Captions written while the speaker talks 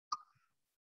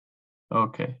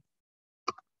Okay.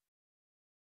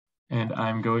 And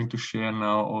I'm going to share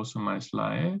now also my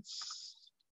slides.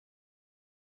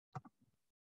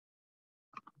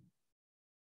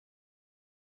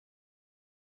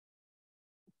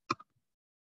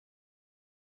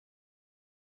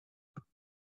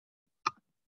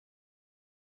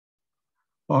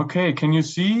 Okay, can you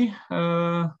see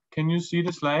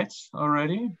the slides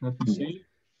already? Let me see.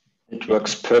 It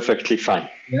works perfectly fine.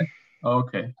 Yeah.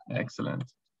 Okay, excellent.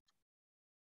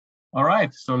 All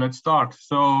right, so let's start.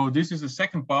 So this is the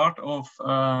second part of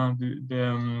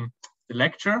the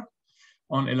lecture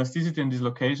on elasticity and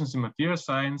dislocations in material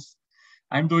science.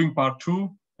 I'm doing part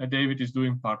 2. David is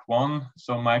doing part 1.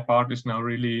 So my part is now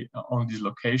really on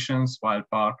dislocations, while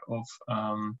part of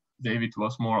David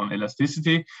was more on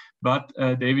elasticity. But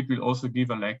David will also give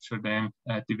a lecture then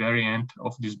at the very end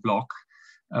of this block,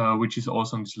 which is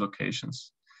also on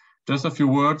dislocations. Just a few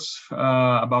words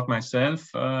about myself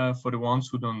for the ones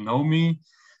who don't know me.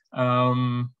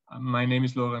 My name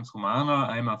is Lorenz Romana.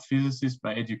 I'm a physicist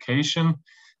by education.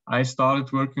 I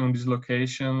started working on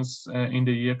dislocations in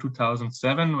the year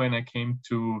 2007 when I came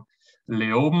to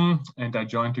Leoben, and I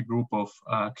joined a group of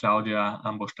Claudia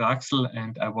Ambosch-Draxl,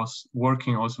 and I was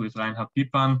working also with Reinhard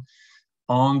Piepan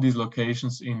on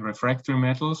dislocations in refractory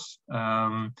metals,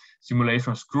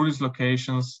 simulation of screw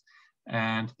dislocations,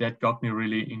 and that got me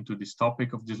really into this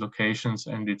topic of dislocations,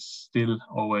 and it's still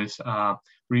always a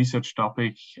research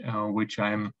topic which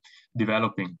I'm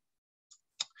developing.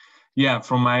 Yeah,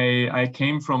 I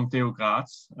came from TU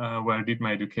Graz, where I did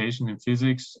my education in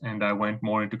physics, and I went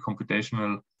more into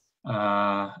computational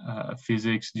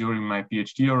physics during my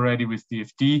PhD already with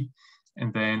DFT,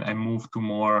 and then I moved to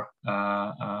more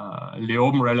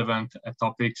Leoben relevant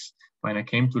topics when I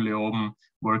came to Leoben,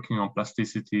 working on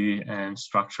plasticity and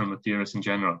structural materials in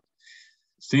general.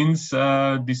 Since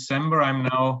December, I'm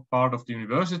now part of the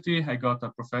university. I got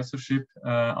a professorship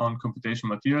on computational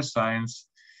material science,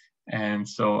 and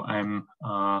so I'm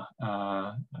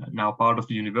now part of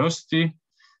the university.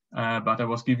 But I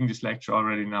was giving this lecture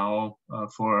already now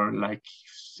for like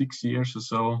 6 years or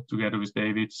so together with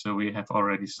David. So we have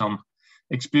already some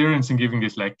experience in giving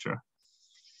this lecture.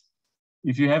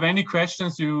 If you have any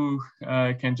questions, you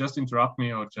can just interrupt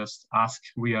me or just ask.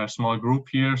 We are a small group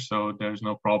here, so there's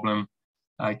no problem.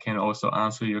 I can also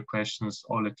answer your questions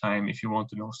all the time if you want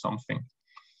to know something.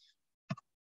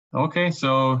 Okay,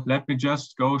 so let me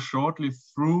just go shortly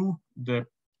through the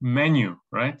menu,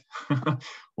 right?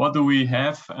 What do we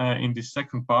have in the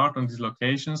second part on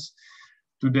dislocations?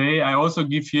 Today, I also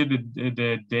give here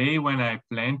the day when I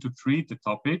plan to treat the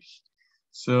topic.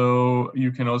 So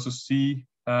you can also see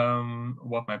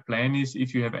what my plan is.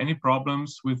 If you have any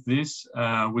problems with this,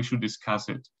 we should discuss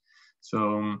it.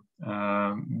 So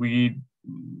I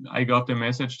got the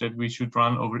message that we should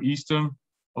run over Easter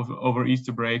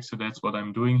break, so that's what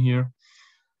I'm doing here.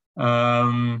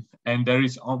 And there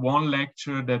is one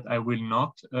lecture that I will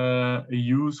not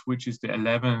use, which is the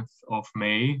 11th of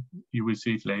May. You will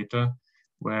see it later,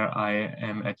 where I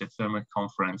am at the thermal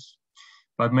conference.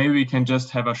 But maybe we can just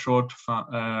have a short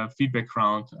feedback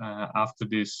round after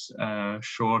this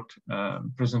short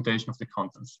presentation of the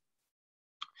contents.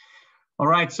 All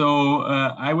right, so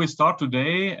I will start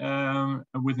today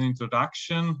with an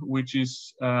introduction, which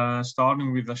is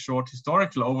starting with a short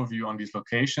historical overview on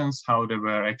dislocations, how they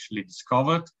were actually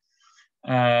discovered,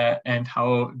 and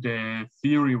how the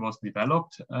theory was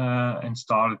developed and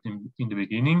started in the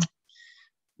beginning.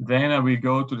 Then I will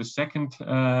go to the second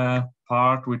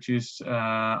part, which is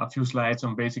a few slides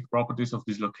on basic properties of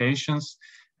dislocations.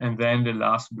 And then the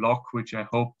last block, which I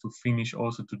hope to finish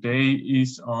also today,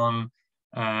 is on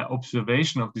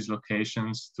observation of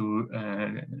dislocations to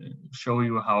show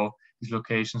you how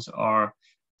dislocations are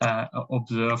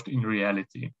observed in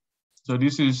reality. So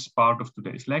this is part of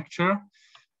today's lecture.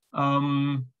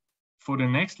 For the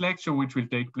next lecture, which will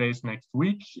take place next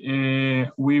week,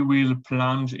 we will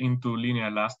plunge into linear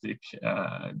elastic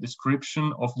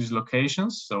description of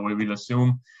dislocations. So we will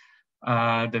assume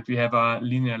that we have a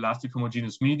linear elastic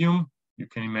homogeneous medium. You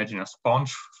can imagine a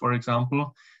sponge, for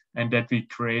example, and that we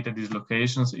create a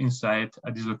dislocation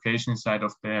inside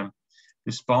of the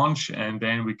sponge, and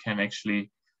then we can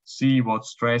actually see what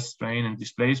stress, strain, and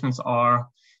displacements are,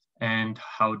 and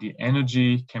how the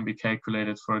energy can be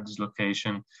calculated for a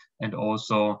dislocation, and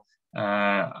also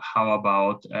how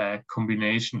about a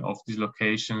combination of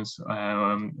dislocations,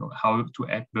 how to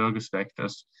add Burgers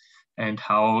vectors, and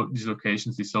how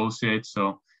dislocations dissociate.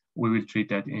 So we will treat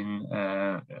that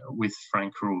with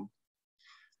Frank Rule.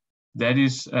 That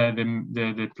is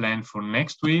the plan for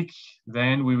next week.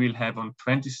 Then we will have on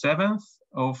 27th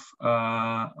of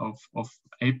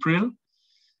April,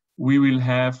 we will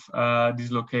have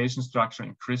dislocation structure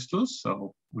in crystals.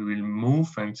 So we will move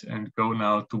and go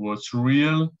now towards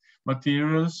real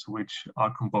materials, which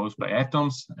are composed by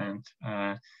atoms, and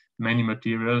many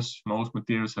materials, most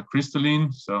materials are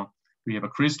crystalline. So we have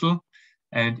a crystal,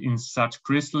 and in such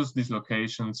crystals,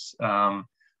 dislocations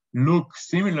look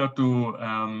similar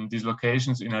to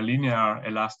dislocations in a linear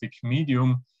elastic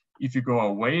medium if you go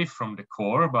away from the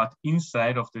core, but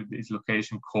inside of the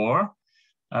dislocation core,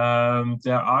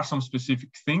 there are some specific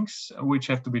things which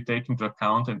have to be taken into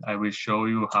account, and I will show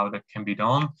you how that can be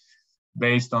done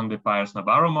based on the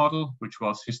Byers-Navarro model, which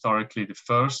was historically the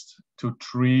first to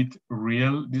treat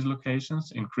real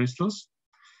dislocations in crystals.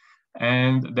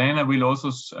 And then I will also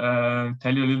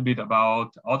tell you a little bit about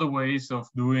other ways of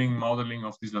doing modeling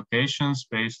of dislocations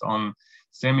based on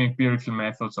semi-empirical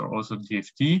methods or also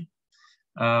DFT,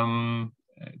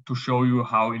 to show you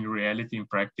how in reality, in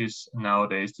practice,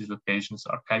 nowadays dislocations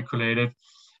are calculated.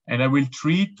 And I will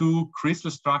treat two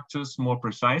crystal structures more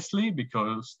precisely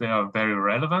because they are very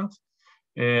relevant.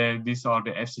 These are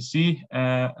the FCC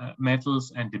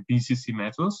metals and the BCC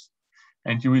metals.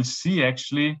 And you will see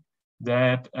actually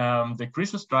that the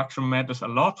crystal structure matters a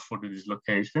lot for the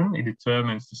dislocation. It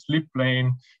determines the slip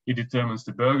plane, it determines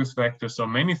the Burgers vector. So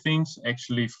many things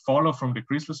actually follow from the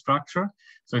crystal structure.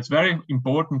 So it's very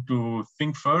important to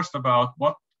think first about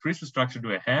what crystal structure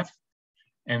do I have,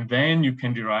 and then you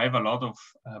can derive a lot of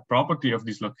property of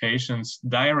dislocations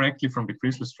directly from the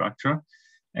crystal structure.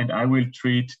 And I will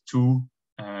treat two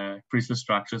crystal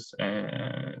structures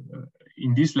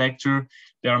in this lecture.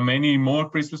 There are many more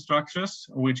crystal structures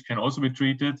which can also be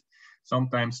treated.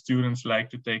 Sometimes students like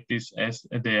to take this as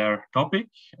their topic,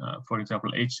 for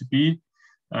example, HCP.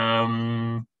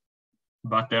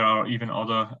 But there are even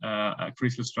other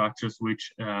crystal structures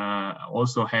which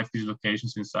also have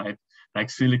dislocations inside, like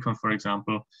silicon, for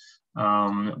example,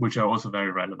 which are also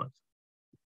very relevant.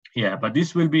 Yeah, but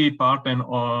this will be part then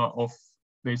of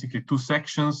basically two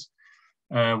sections.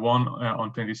 One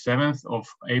on 27th of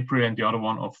April and the other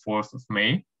one on 4th of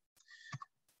May.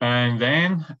 And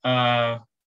then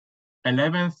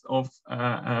 11th of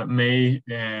May,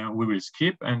 we will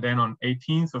skip. And then on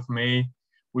 18th of May,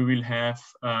 we will have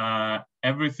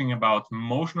everything about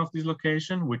motion of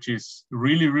dislocation, which is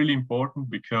really, really important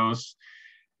because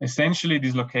essentially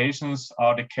dislocations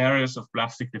are the carriers of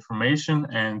plastic deformation,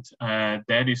 and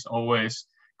that is always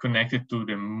connected to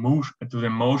the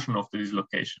motion of the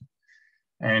dislocation.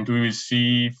 And we will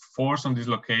see force on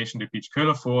dislocation, the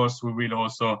Peach-Köhler force. We will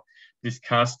also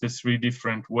discuss the three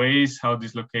different ways how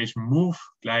dislocation move,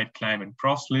 glide, climb, and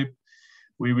cross-slip.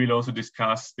 We will also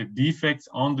discuss the defects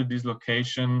on the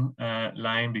dislocation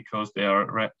line because they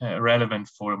are relevant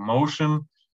for motion.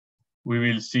 We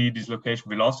will see dislocation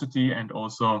velocity, and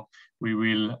also we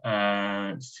will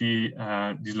see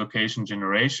dislocation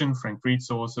generation, Frank-Reed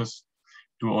sources,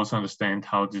 to also understand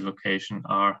how dislocation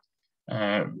are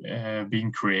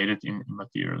being created in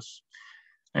materials.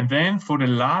 And then for the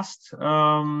last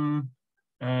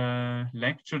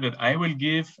lecture that I will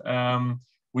give,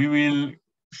 we will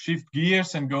shift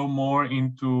gears and go more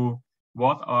into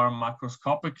what are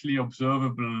macroscopically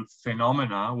observable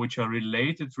phenomena which are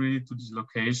related really to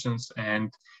dislocations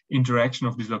and interaction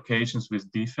of dislocations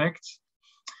with defects.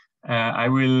 I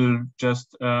will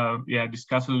just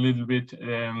discuss a little bit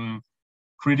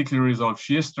critically resolved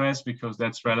shear stress, because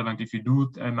that's relevant if you do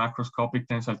macroscopic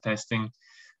tensile testing.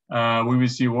 We will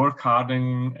see work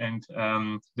hardening and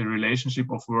the relationship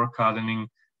of work hardening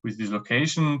with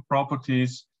dislocation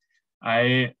properties.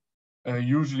 I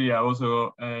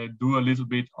also do a little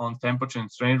bit on temperature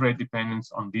and strain rate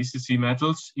dependence on BCC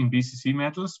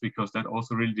metals, because that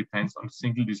also really depends on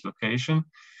single dislocation.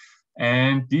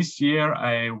 And this year,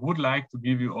 I would like to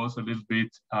give you also a little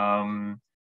bit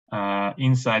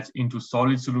insights into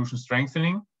solid solution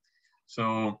strengthening.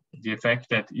 So the effect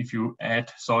that if you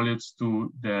add solids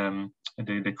to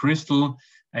the crystal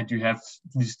and you have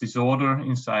this disorder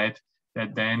inside,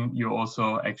 that then you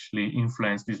also actually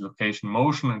influence dislocation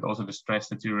motion and also the stress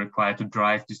that you require to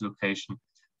drive dislocation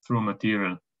through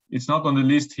material. It's not on the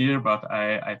list here, but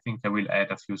I think I will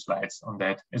add a few slides on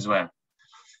that as well.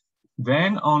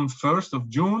 Then on 1st of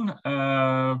June,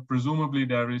 presumably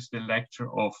there is the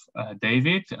lecture of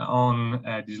David on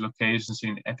dislocations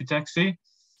in epitaxy,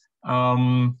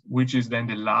 which is then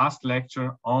the last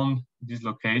lecture on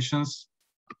dislocations.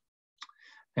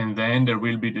 And then there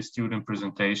will be the student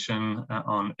presentation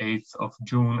on 8th of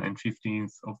June and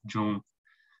 15th of June.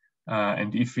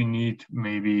 And if we need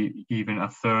maybe even a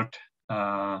third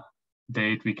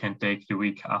date, we can take the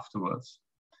week afterwards.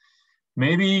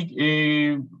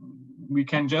 Maybe we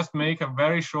can just make a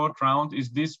very short round. Is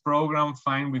this program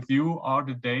fine with you? Are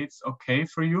the dates okay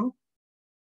for you?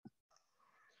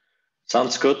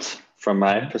 Sounds good from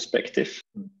my perspective.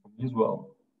 For me as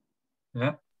well.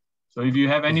 Yeah. So if you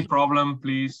have any problem,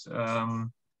 please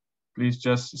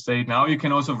just say it now. You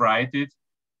can also write it.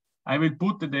 I will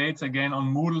put the dates again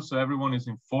on Moodle so everyone is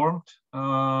informed.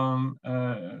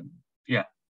 Yeah,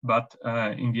 but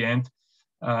in the end,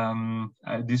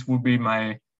 this would be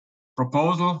my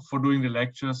proposal for doing the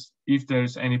lectures. If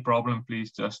there's any problem,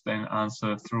 please just then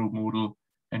answer through Moodle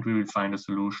and we will find a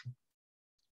solution.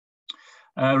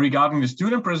 Regarding the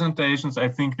student presentations, I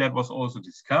think that was also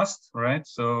discussed, right?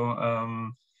 So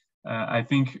I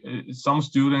think some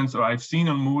students, or I've seen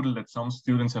on Moodle that some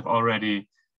students have already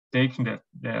taken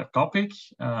their topic.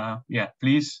 Yeah,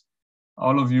 please,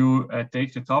 all of you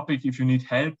take the topic. If you need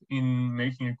help in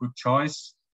making a good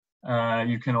choice,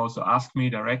 you can also ask me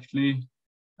directly.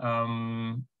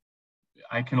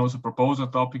 I can also propose a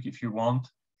topic if you want.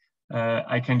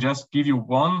 I can just give you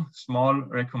one small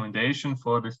recommendation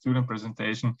for the student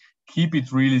presentation. Keep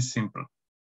it really simple.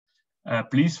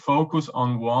 Please focus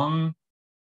on one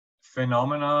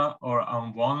phenomena or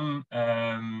on one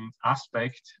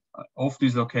aspect of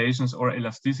dislocations or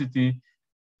elasticity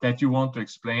that you want to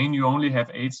explain. You only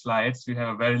have 8 slides. You have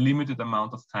a very limited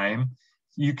amount of time.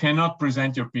 You cannot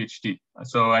present your PhD.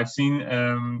 So I've seen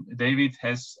David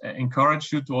has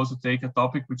encouraged you to also take a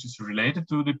topic which is related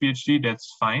to the PhD.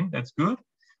 That's fine, that's good.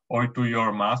 Or to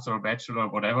your master or bachelor, or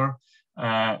whatever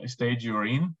stage you're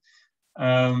in.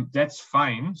 That's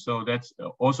fine. So that's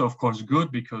also, of course, good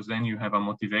because then you have a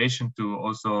motivation to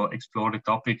also explore the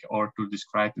topic or to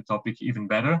describe the topic even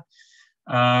better.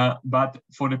 But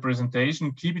for the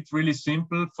presentation, keep it really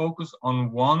simple. Focus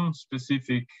on one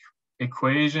specific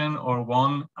equation or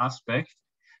one aspect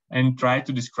and try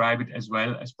to describe it as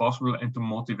well as possible and to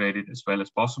motivate it as well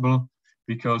as possible,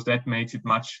 because that makes it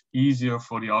much easier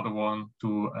for the other one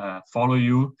to follow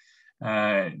you.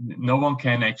 No one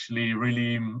can actually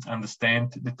really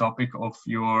understand the topic of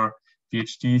your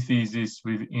PhD thesis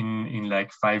in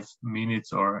like 5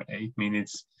 minutes or 8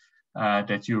 minutes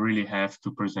that you really have to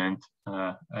present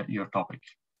your topic.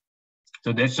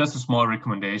 So that's just a small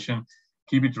recommendation.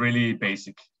 Keep it really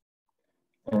basic.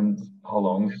 And how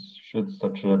long should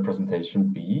such a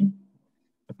presentation be?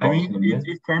 I mean,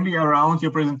 it can be around,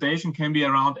 your presentation can be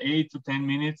around 8 to 10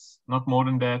 minutes, not more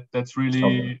than that. That's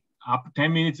really up.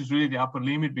 10 minutes is really the upper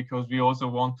limit because we also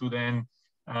want to then,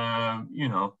 you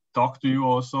know, talk to you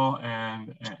also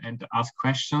and ask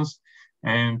questions.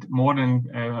 And more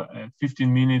than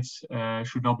 15 minutes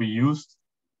should not be used.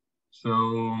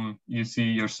 So you see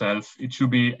yourself, it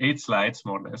should be 8 slides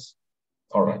more or less.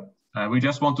 All right. We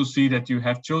just want to see that you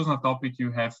have chosen a topic,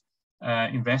 you have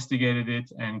investigated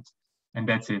it, and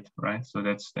that's it, right? So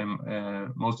that's the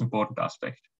most important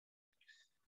aspect.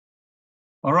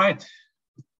 All right.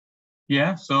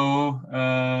 Yeah, so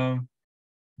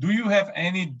do you have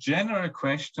any general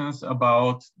questions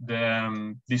about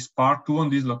this part 2 on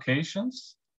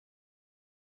dislocations?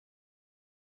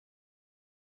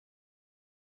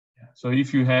 Yeah, so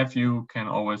if you have, you can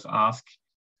always ask,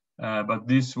 but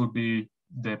this would be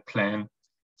the plan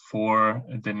for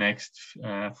the next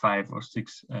 5 or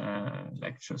 6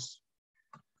 lectures.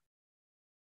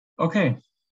 Okay,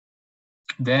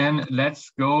 then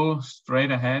let's go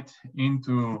straight ahead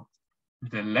into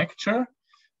the lecture.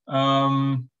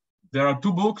 There are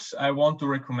 2 books I want to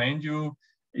recommend you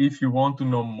if you want to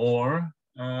know more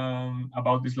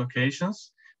about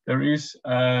dislocations. There is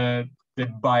the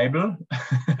Bible,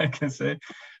 I can say,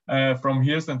 from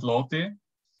Hirst and Lotte,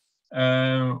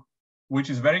 which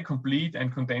is very complete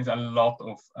and contains a lot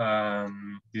of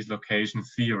dislocation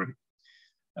theory.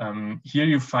 Here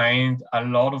you find a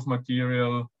lot of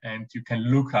material and you can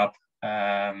look up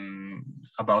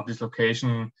about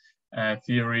dislocation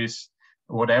theories,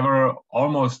 whatever,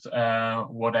 almost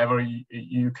whatever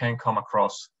you can come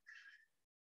across.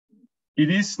 It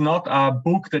is not a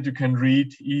book that you can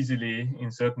read easily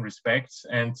in certain respects,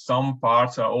 and some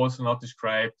parts are also not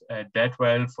described that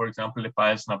well. For example, the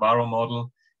Páez-Navarro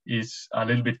model is a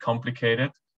little bit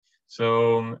complicated.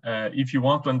 So if you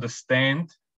want to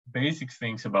understand basic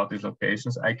things about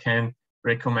dislocations, I can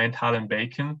recommend Hall and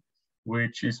Bacon,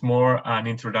 which is more an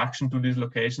introduction to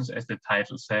dislocations, as the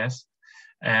title says.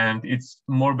 And it's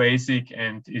more basic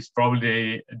and is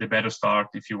probably the better start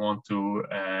if you want to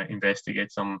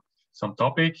investigate some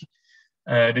topic.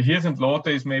 The Hirst and Lotte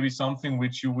is maybe something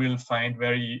which you will find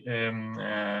very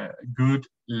good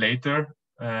later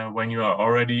when you are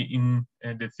already in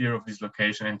the theory of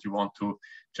dislocation and you want to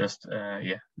just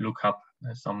look up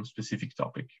some specific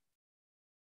topic.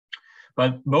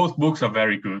 But both books are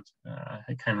very good.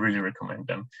 I can really recommend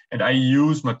them. And I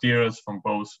use materials from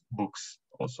both books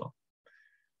also.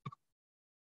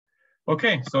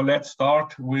 Okay, so let's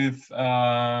start with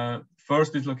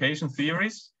first dislocation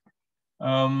theories.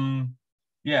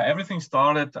 Yeah, everything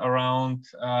started around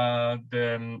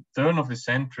the turn of the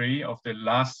century, of the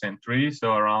last century,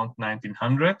 so around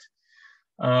 1900.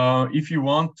 If you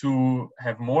want to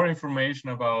have more information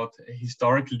about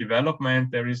historical development,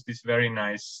 there is this very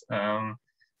nice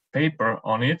paper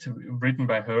on it, written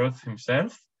by Hirth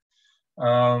himself.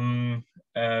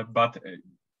 But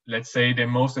let's say the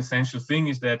most essential thing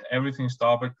is that everything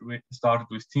started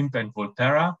with Timpe and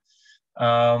Volterra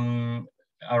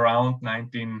around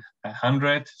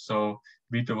 1900. So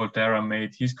Vito Volterra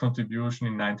made his contribution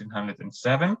in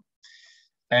 1907.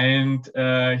 And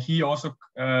he also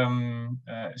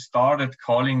started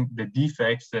calling the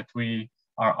defects that we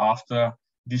are after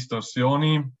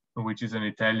distorsioni, which is an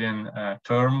Italian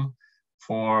term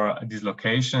for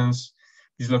dislocations.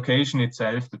 Dislocation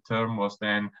itself, the term was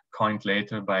then coined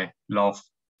later by Love.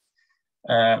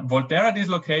 Volterra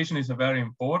dislocation is a very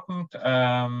important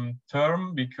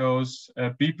term because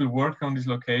people working on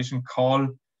dislocation call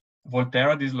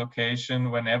Volterra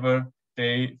dislocation whenever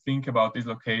they think about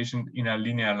dislocation in a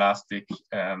linear elastic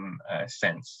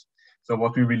sense. So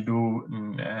what we will do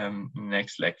in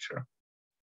next lecture.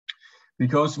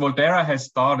 Because Volterra has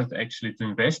started actually to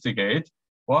investigate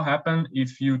what happens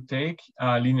if you take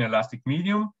a linear elastic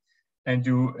medium and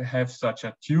you have such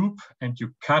a tube and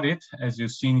you cut it, as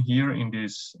you've seen here in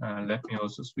this, let me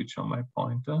also switch on my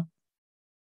pointer.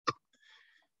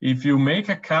 If you make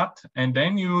a cut and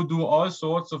then you do all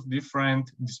sorts of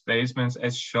different displacements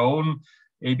as shown,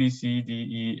 A, B, C, D,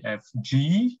 E, F,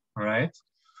 G, right?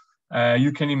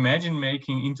 You can imagine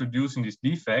introducing these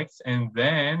defects, and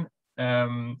then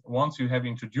once you have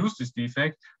introduced this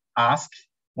defect, ask,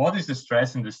 what is the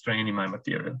stress and the strain in my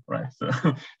material, right? So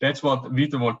that's what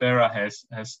Vito Volterra has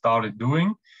started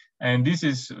doing. And this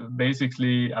is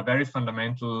basically a very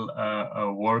fundamental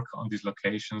work on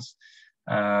dislocations,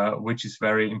 which is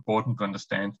very important to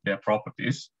understand their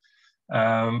properties.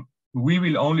 We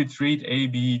will only treat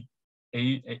we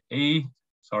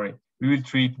will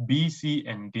treat B, C,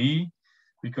 and D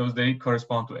because they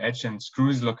correspond to edge and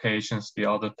screw dislocations. The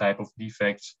other type of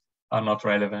defects are not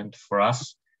relevant for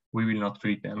us. We will not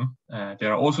treat them.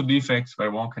 There are also defects where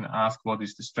one can ask what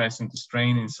is the stress and the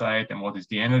strain inside and what is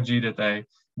the energy that I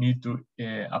need to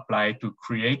apply to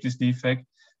create this defect,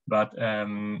 but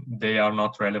they are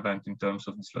not relevant in terms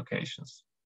of dislocations.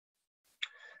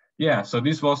 Yeah, so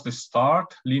this was the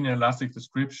start, linear elastic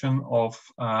description of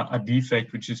a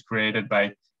defect which is created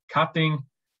by cutting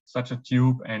such a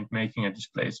tube and making a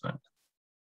displacement.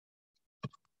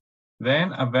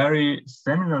 Then a very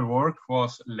seminal work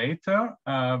was later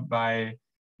by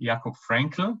Jakob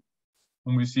Frankl,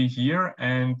 whom we see here,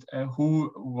 and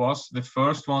who was the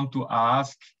first one to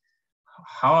ask,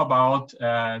 how about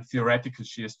theoretical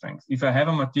shear strength? If I have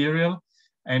a material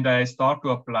and I start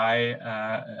to apply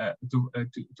to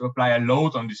apply a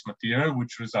load on this material,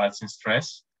 which results in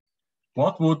stress,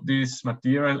 what would this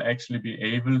material actually be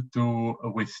able to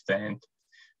withstand?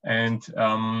 And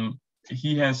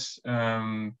he has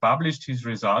published his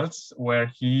results where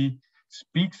he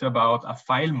speaks about a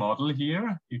file model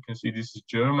here. You can see this is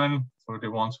German for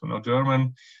the ones who know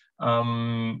German.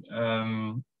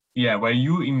 Yeah, where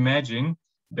you imagine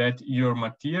that your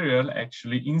material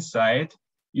actually inside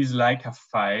is like a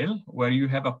file where you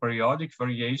have a periodic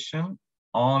variation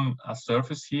on a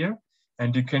surface here,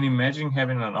 and you can imagine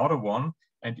having another one.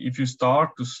 And if you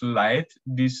start to slide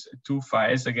these two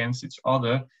files against each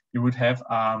other, you would have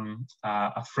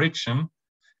a friction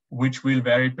which will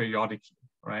vary periodically,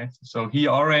 right? So he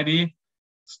already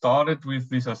started with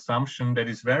this assumption that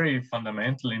is very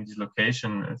fundamental in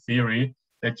dislocation theory,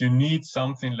 that you need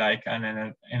something like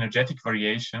an energetic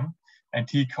variation, and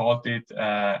he called it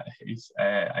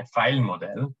a file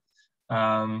model.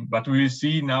 But we will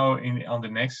see now on the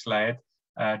next slide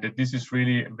that this is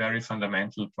really very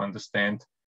fundamental to understand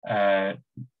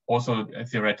also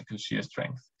theoretical shear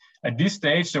strength. At this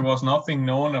stage, there was nothing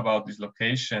known about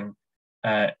dislocation.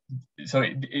 So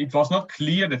it was not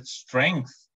clear that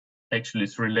strength actually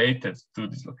is related to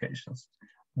dislocations.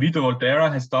 Vito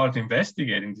Volterra has started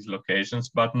investigating dislocations,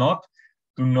 but not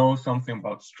to know something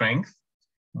about strength,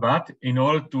 but in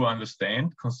order to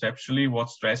understand conceptually what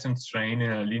stress and strain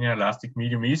in a linear elastic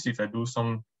medium is if I do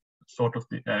some sort of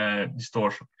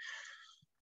distortion.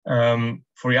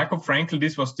 For Jakob Frankl,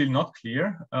 this was still not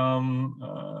clear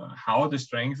how the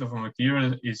strength of a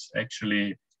material is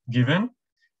actually given.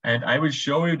 And I will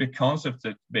show you the concepts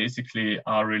that basically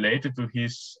are related to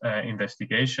his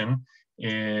investigation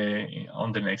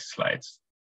on the next slides.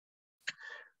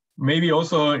 Maybe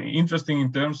also interesting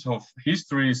in terms of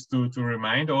history is to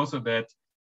remind also that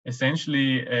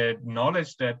essentially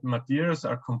knowledge that materials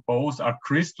are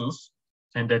crystals,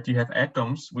 and that you have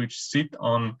atoms which sit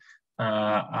on in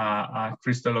a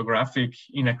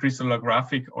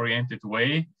crystallographic oriented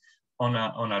way on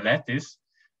a lattice.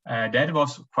 That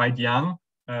was quite young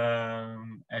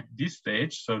at this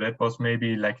stage, so that was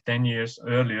maybe like 10 years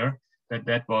earlier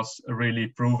that was really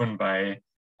proven by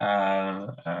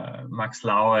Max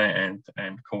Laue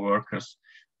and co-workers.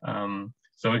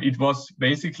 So it was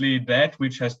basically that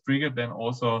which has triggered then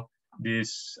also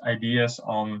these ideas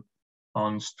on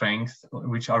strength,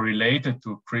 which are related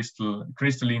to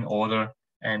crystalline order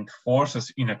and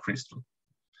forces in a crystal.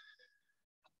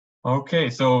 Okay,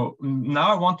 so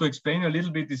now I want to explain a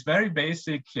little bit this very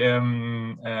basic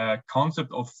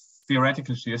concept of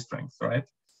theoretical shear strength, right?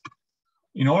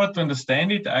 In order to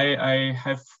understand it, I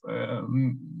have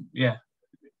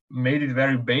made it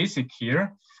very basic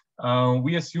here.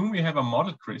 We assume we have a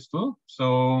model crystal,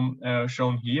 so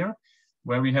shown here,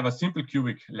 where we have a simple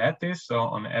cubic lattice. So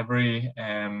on every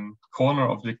corner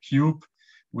of the cube,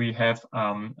 we have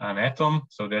an atom,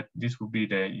 so that this would be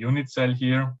the unit cell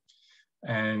here.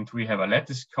 And we have a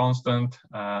lattice constant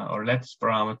or lattice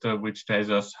parameter, which tells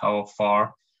us how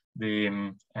far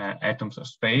the atoms are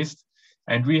spaced.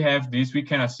 And we have this, we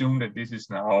can assume that this is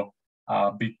now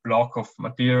a big block of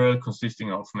material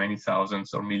consisting of many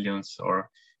thousands or millions or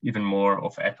even more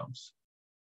of atoms.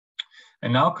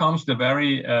 And now comes the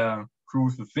very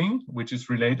crucial thing, which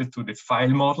is related to the file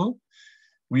model.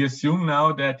 We assume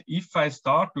now that if I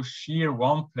start to shear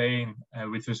one plane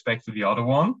with respect to the other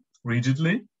one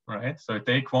rigidly, right? So I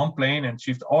take one plane and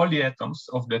shift all the atoms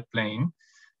of that plane.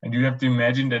 And you have to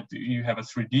imagine that you have a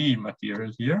 3D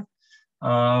material here,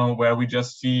 where we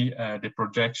just see the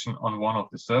projection on one of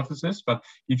the surfaces. But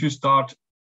if you start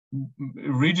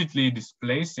rigidly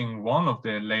displacing one of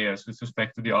the layers with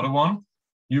respect to the other one,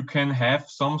 you can have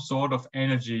some sort of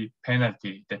energy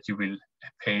penalty that you will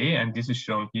pay. And this is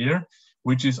shown here,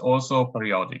 which is also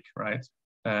periodic, right?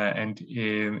 And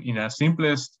in a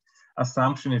simplest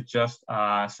assumption, it's just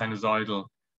a sinusoidal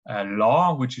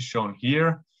law, which is shown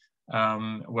here,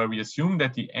 where we assume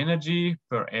that the energy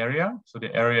per area, so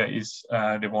the area is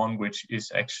the one which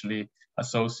is actually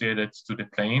associated to the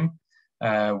plane,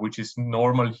 which is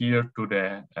normal here to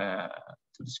the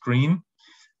screen,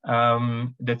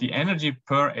 that the energy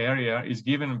per area is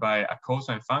given by a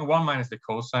cosine function, 1 minus the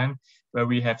cosine, where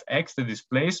we have x the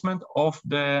displacement of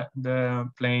the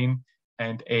plane,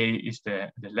 and a is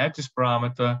the lattice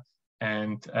parameter,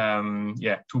 and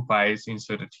 2 pi is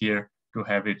inserted here to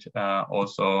have it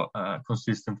also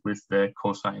consistent with the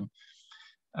cosine.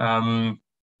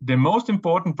 The most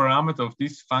important parameter of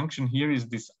this function here is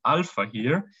this alpha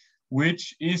here,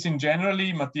 which is in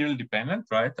generally material dependent,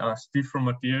 right? A stiffer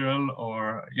material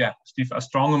or a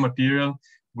stronger material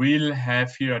will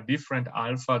have here a different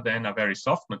alpha than a very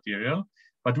soft material,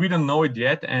 but we don't know it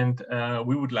yet, and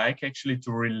we would like actually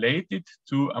to relate it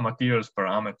to a materials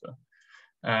parameter.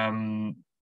 An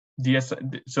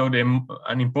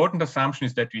important assumption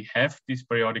is that we have this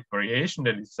periodic variation,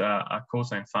 that is a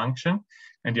cosine function.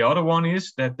 And the other one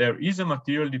is that there is a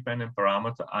material dependent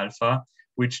parameter alpha,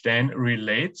 which then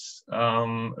relates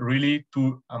really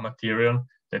to a material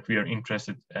that we are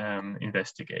interested in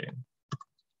investigating.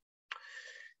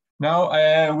 Now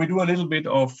we do a little bit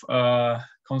of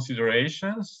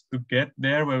considerations to get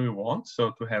there where we want,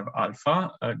 so to have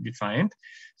alpha defined.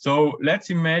 So let's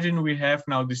imagine we have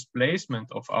now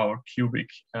displacement of our cubic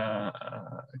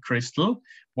crystal.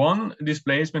 One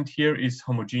displacement here is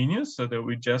homogeneous, so that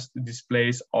we just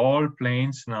displace all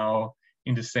planes now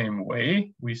in the same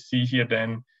way. We see here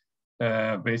then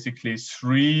basically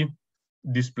 3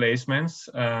 displacements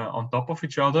on top of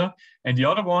each other, and the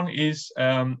other one is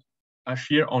a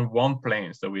shear on one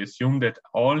plane. So we assume that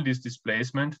all this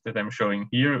displacement that I'm showing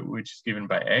here, which is given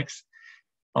by x,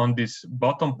 on this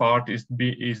bottom part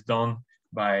is done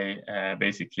by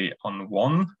basically on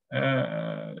one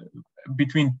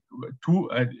between two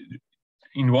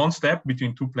in one step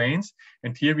between 2 planes,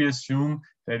 and here we assume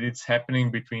that it's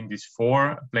happening between these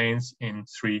 4 planes in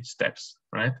 3 steps,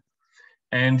 right?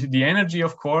 And the energy,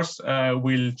 of course,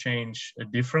 will change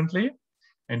differently,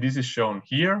 and this is shown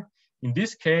here. In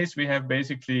this case, we have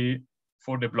basically,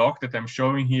 for the block that I'm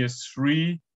showing here,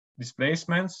 3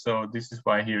 displacements. So this is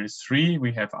why here is 3.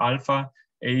 We have alpha.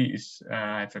 A is,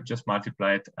 I've just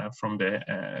multiplied from the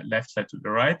left side to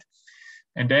the right.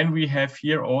 And then we have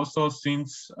here also,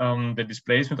 since the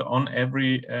displacement on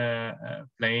every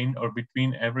plane or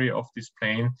between every of this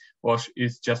plane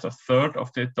is just 1/3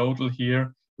 of the total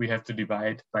here, we have to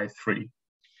divide by 3.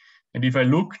 And if I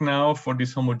look now for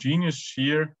this homogeneous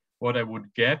shear, what I would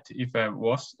get if I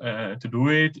was to do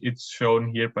it, it's shown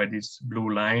here by this blue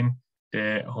line,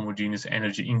 the homogeneous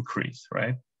energy increase,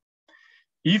 right?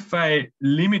 If I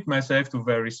limit myself to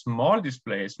very small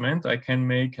displacement, I can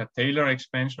make a Taylor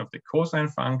expansion of the cosine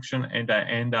function, and I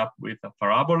end up with a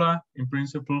parabola in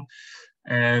principle.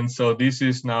 And so this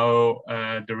is now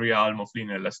the realm of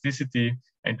linear elasticity,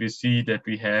 and we see that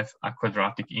we have a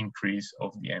quadratic increase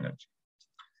of the energy.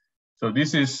 So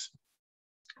this is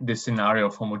the scenario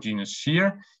of homogeneous shear.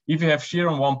 If you have shear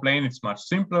on one plane, it's much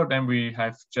simpler. Then we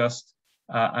have just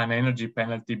an energy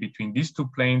penalty between these two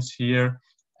planes here,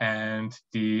 and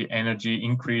the energy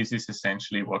increase is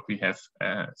essentially what we have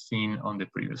seen on the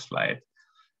previous slide.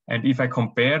 And if I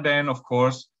compare, then of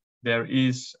course there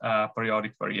is a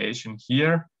periodic variation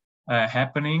here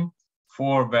happening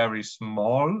for very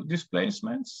small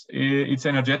displacements. It's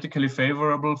energetically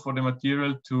favorable for the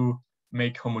material to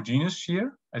make homogeneous shear,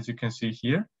 as you can see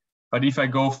here. But if I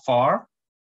go far,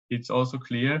 it's also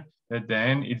clear that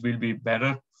then it will be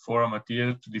better for a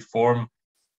material to deform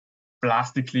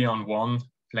plastically on one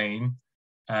plane,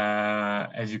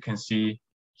 as you can see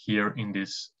here in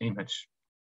this image.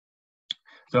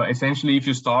 So essentially, if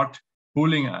you start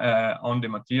pulling on the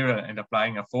material and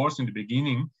applying a force in the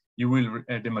beginning, you will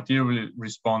the material will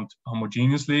respond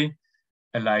homogeneously,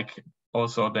 like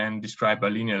also then described by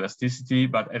linear elasticity.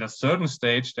 But at a certain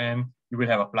stage, then you will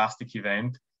have a plastic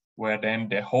event where then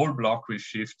the whole block will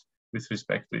shift with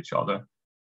respect to each other.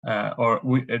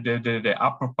 The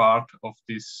upper part of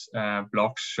this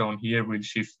blocks shown here will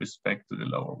shift with respect to the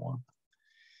lower one.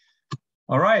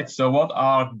 All right, so what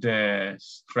are the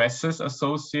stresses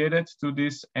associated to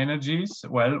these energies?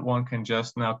 Well, one can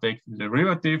just now take the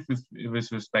derivative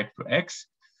with respect to x,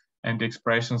 and the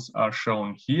expressions are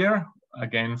shown here,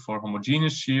 again for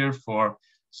homogeneous shear, for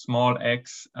small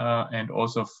x, and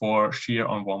also for shear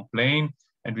on one plane.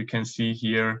 And we can see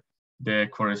here the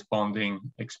corresponding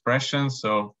expressions.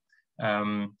 So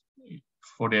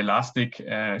for the elastic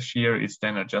shear, it's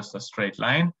then just a straight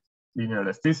line, linear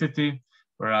elasticity.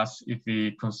 Whereas if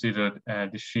we consider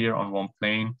the shear on one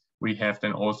plane, we have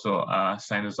then also a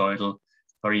sinusoidal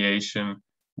variation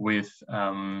with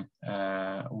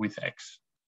x.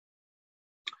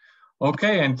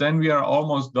 Okay, and then we are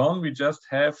almost done. We just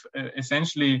have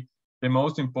essentially the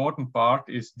most important part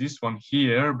is this one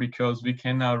here, because we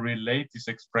can now relate this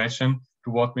expression to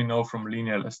what we know from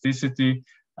linear elasticity.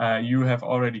 You have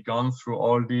already gone through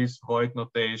all these Voigt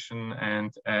notation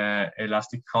and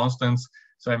elastic constants.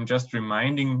 So I'm just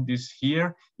reminding this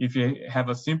here. If you have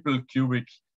a simple cubic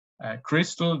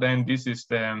crystal, then this is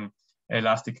the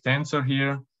elastic tensor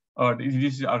here, or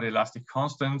these are the elastic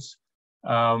constants.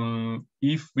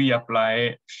 If we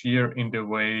apply shear in the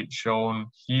way shown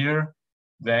here,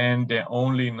 then the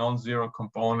only non-zero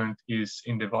component is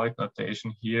in the Voigt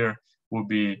notation here will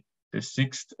be the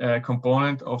sixth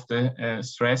component of the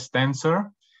stress tensor.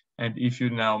 And if you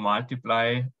now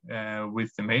multiply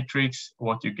with the matrix,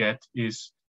 what you get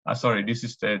is, this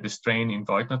is the strain in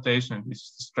Voigt notation, and this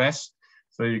is the stress.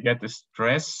 So you get the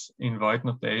stress in Voigt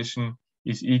notation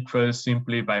is equal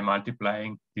simply by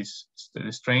multiplying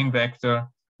the strain vector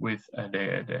with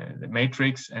the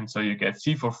matrix. And so you get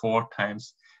C44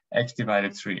 times x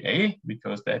divided 3a,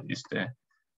 because that is the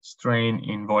strain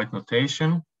in Voigt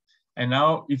notation. And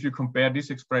now if you compare this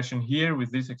expression here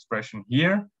with this expression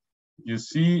here, you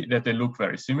see that they look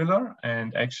very similar,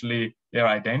 and actually they're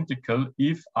identical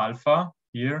if alpha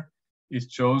here is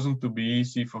chosen to be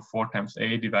C44 times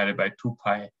a divided by 2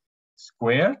 pi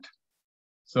squared.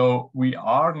 So we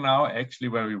are now actually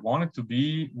where we wanted to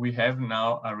be. We have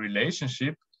now a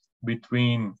relationship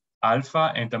between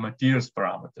alpha and the materials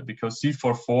parameter, because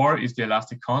C44 is the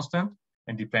elastic constant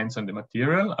and depends on the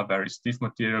material. A very stiff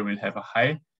material will have a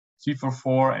high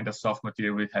C44 and a soft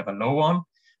material will have a low one.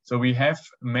 So we have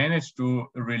managed to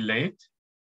relate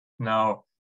now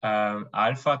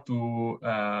alpha to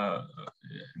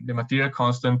the material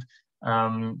constant.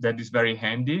 That is very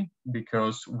handy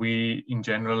because we, in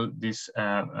general, these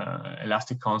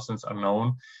elastic constants are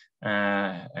known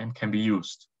and can be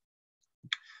used.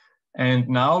 And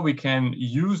now we can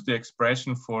use the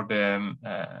expression for the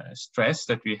stress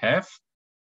that we have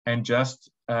and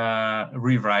just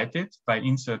rewrite it by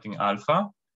inserting alpha.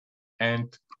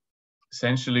 And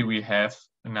essentially we have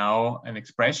now an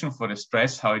expression for the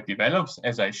stress, how it develops.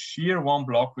 As I shear one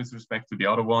block with respect to the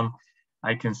other one,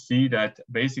 I can see that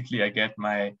basically I get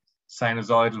my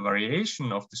sinusoidal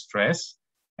variation of the stress,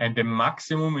 and the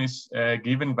maximum is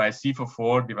given by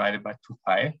C44 divided by 2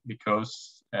 pi,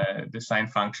 because the sine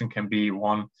function can be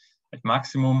 1 at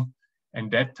maximum.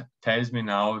 And that tells me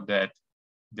now that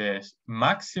the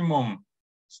maximum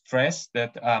stress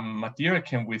that material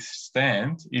can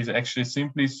withstand is actually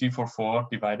simply C44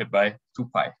 divided by 2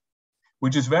 pi,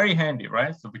 which is very handy,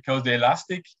 right? So because the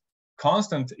elastic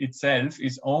constant itself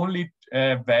is only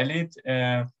valid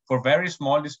for very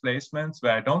small displacements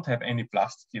where I don't have any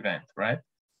plastic event, right?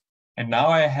 And now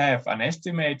I have an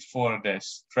estimate for the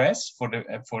stress for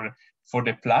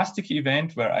the plastic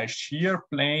event where I shear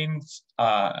planes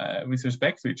with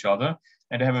respect to each other,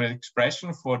 and I have an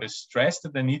expression for the stress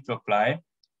that I need to apply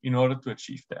in order to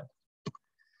achieve that.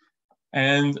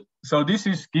 And so this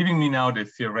is giving me now the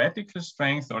theoretical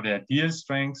strength, or the ideal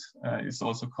strength, is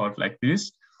also called like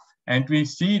this. And we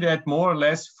see that more or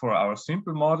less for our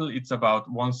simple model, it's about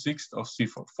 1/6 of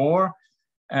C44.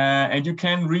 And you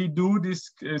can redo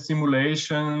this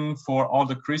simulation for all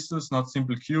the crystals, not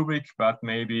simple cubic, but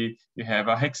maybe you have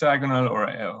a hexagonal or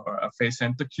a face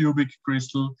center cubic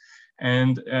crystal.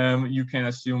 And you can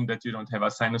assume that you don't have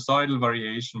a sinusoidal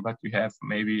variation, but you have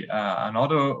maybe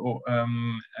another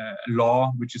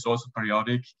law, which is also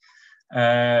periodic.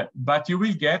 But you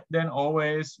will get then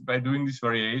always, by doing these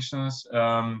variations,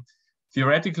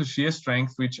 theoretical shear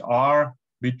strength, which are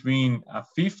between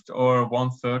 1/5 or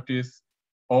 1/30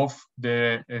 of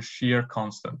the shear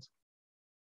constant.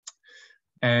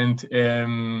 And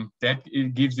that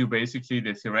it gives you basically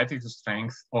the theoretical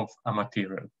strength of a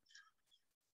material.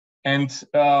 And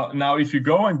now if you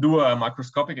go and do a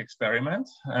macroscopic experiment,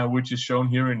 which is shown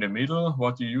here in the middle,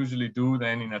 what you usually do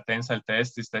then in a tensile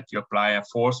test is that you apply a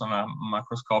force on a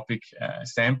macroscopic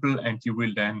sample, and you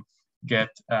will then get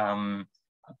a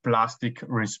plastic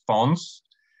response.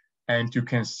 And you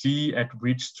can see at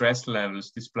which stress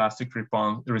levels this plastic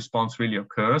response really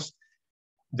occurs.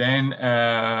 Then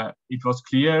it was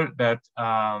clear that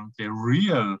the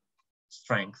real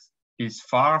strength is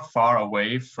far, far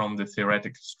away from the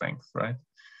theoretical strength, right?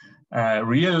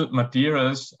 Real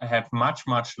materials have much,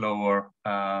 much lower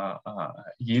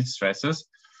yield stresses.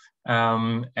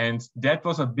 And that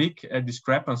was a big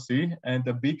discrepancy and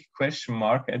a big question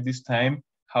mark at this time,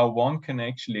 how one can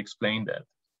actually explain that.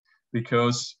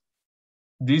 Because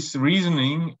this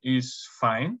reasoning is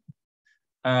fine,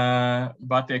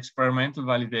 but the experimental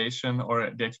validation or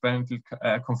the experimental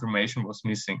confirmation was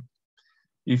missing.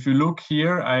 If you look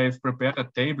here, I've prepared a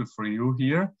table for you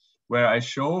here where I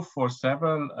show for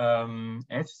several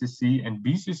FCC and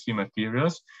BCC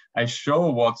materials, I show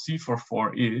what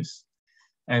C44 is.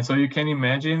 And so you can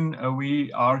imagine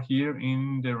we are here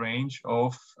in the range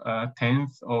of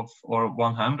 10th of or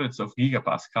 100ths of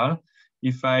gigapascal.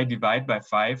 If I divide by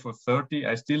 5 or 30,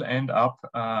 I still end up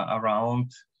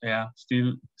around,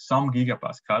 still some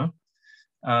gigapascal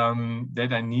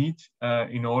that I need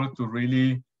in order to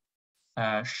really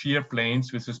shear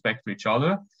planes with respect to each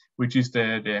other, which is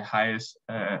the highest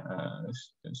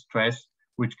stress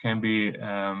which can be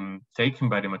taken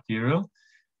by the material.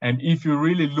 And if you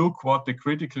really look what the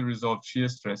critical resolved shear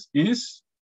stress is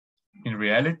in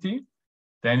reality,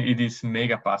 then it is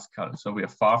megapascal. So we are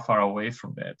far, far away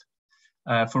from that.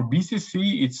 For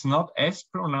BCC, it's not as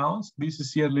pronounced.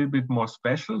 BCC are a little bit more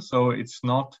special, so it's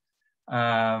not,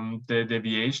 the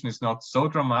deviation is not so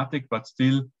dramatic, but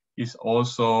still is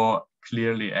also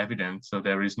clearly evident. So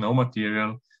there is no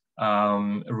material,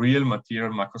 real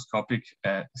material macroscopic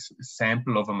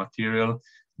sample of a material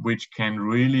which can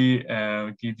really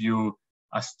give you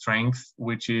a strength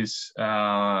which is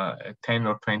 10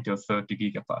 or 20 or 30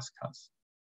 gigapascals.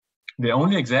 The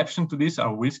only exception to this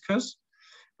are whiskers,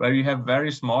 where you have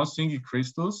very small single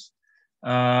crystals,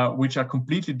 which are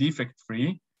completely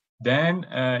defect-free. Then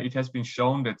it has been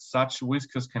shown that such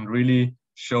whiskers can really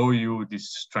show you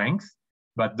this strength,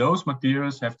 but those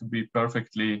materials have to be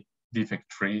perfectly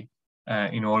defect-free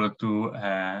in order to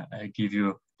give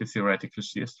you the theoretical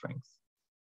shear strength.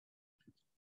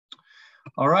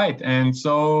 All right, and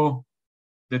so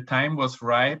the time was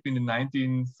ripe in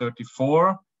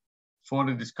 1934 for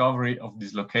the discovery of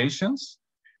dislocations,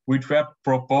 which were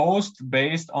proposed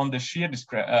based on the shear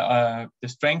the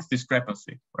strength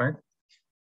discrepancy, right?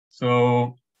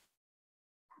 So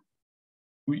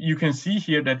you can see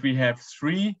here that we have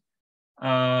three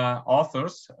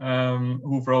authors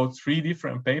who wrote three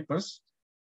different papers,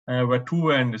 where two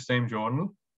were in the same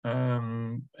journal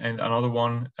and another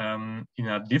one in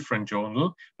a different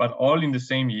journal, but all in the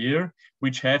same year,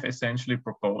 which have essentially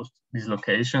proposed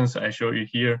dislocations. I show you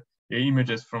here the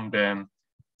images from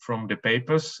the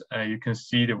papers. You can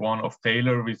see the one of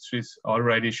Taylor, which is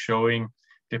already showing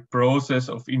the process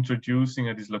of introducing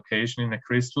a dislocation in a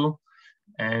crystal.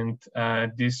 And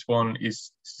this one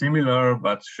is similar,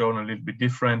 but shown a little bit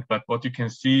different. But what you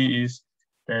can see is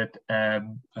that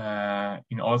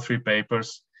in all three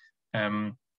papers,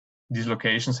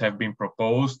 dislocations have been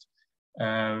proposed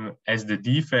as the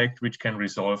defect which can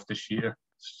resolve the shear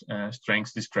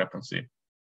strength discrepancy.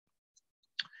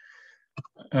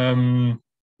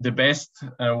 The best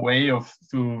way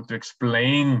to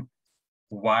explain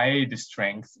why the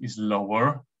strength is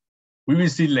lower, we will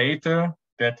see later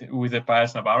that with the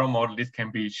Pires-Navarro model, this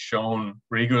can be shown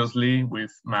rigorously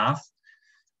with math.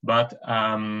 But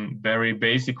very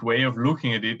basic way of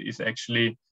looking at it is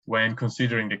actually when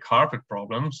considering the carpet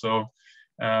problem. So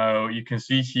you can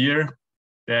see here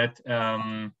that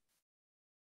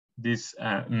these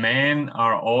men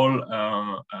are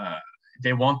all,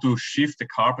 they want to shift the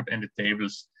carpet and the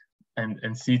tables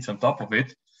and seats on top of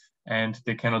it. And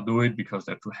they cannot do it because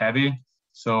they're too heavy.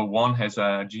 So one has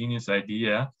a genius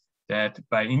idea that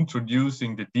by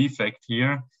introducing the defect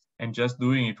here and just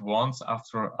doing it once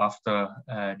after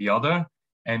the other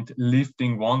and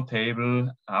lifting one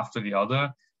table after the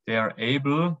other, they are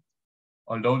able,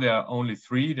 although there are only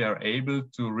three, they are able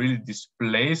to really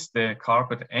displace the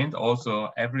carpet and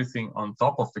also everything on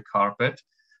top of the carpet,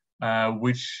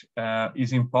 which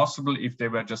is impossible if they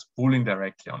were just pulling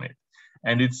directly on it.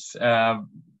 And it's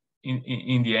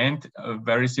in the end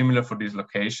very similar for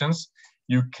dislocations.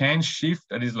 You can shift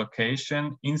a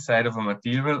dislocation inside of a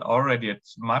material already at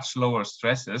much lower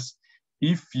stresses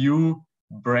if you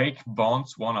break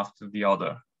bonds one after the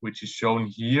other, which is shown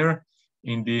here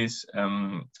in this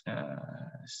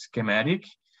schematic.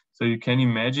 So you can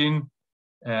imagine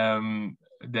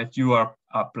that you are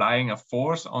applying a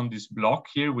force on this block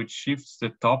here, which shifts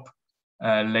the top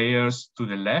layers to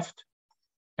the left.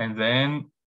 And then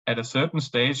at a certain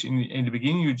stage in the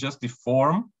beginning, you just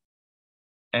deform.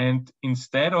 And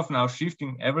instead of now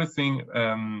shifting everything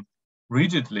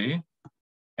rigidly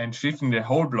and shifting the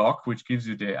whole block, which gives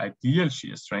you the ideal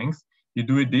shear strength, you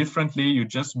do it differently. You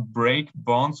just break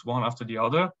bonds one after the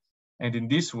other. And in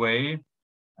this way,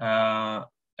 you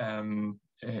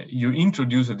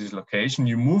introduce a dislocation,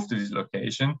 you move the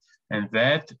dislocation, and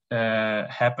that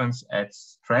happens at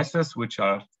stresses which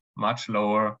are much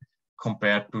lower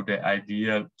compared to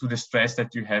the stress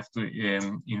that you have to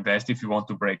invest if you want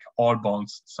to break all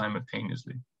bonds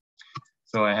simultaneously.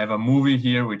 So I have a movie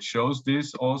here which shows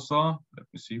this also. Let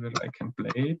me see whether I can play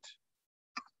it.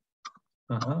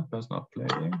 Does not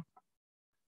play.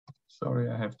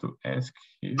 Sorry, I have to ask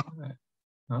here.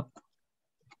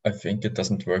 I think it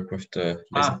doesn't work with the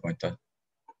laser pointer.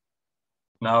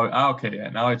 Now, okay,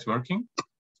 yeah, now it's working.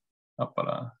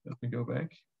 Hoppala. Let me go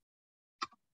back.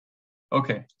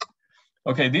 Okay.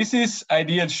 Okay, this is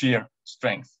ideal shear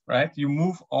strength, right? You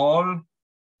move all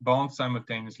bonds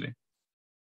simultaneously.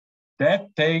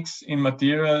 That takes in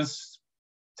materials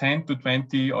 10 to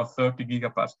 20 or 30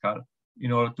 gigapascal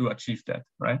in order to achieve that,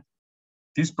 right?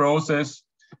 This process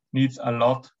needs a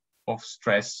lot of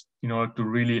stress in order to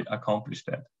really accomplish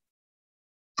that.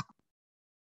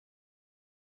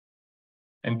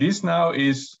 And this now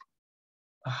is,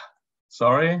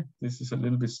 sorry, this is a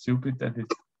little bit stupid that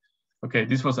it, okay,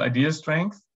 this was ideal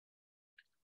strength.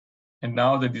 And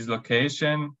now the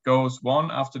dislocation goes one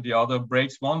after the other,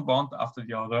 breaks one bond after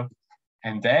the other.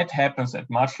 And that happens at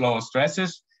much lower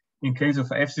stresses. In case of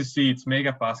FCC, it's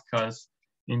megapascals.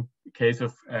 In case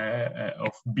of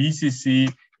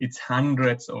BCC, it's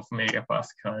hundreds of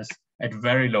megapascals at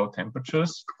very low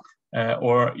temperatures,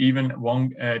 or even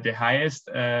the highest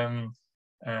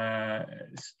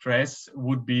stress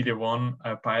would be the one,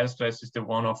 Pire stress is the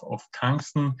one of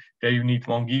tungsten. There you need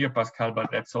 1 gigapascal,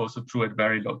 but that's also true at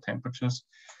very low temperatures.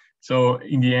 So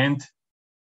in the end,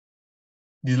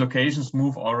 dislocations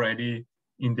move already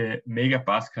in the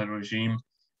megapascal regime,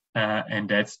 and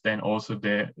that's then also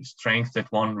the strength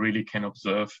that one really can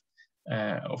observe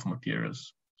of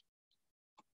materials.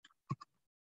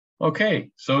 Okay,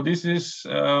 so this is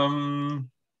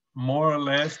more or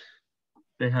less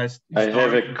I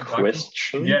have a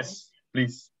question. Yes,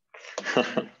 please.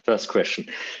 First question.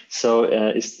 So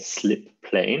is the slip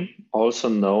plane also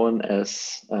known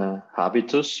as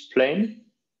habitus plane?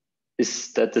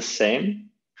 Is that the same?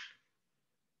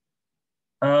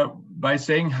 By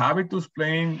saying habitus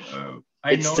plane,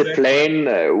 it's the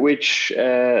plane which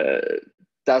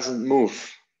doesn't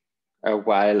move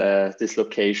while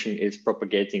dislocation is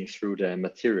propagating through the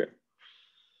material.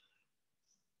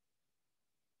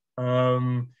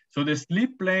 So the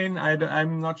slip plane,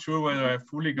 I'm not sure whether I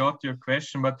fully got your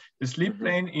question, but the slip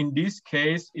plane in this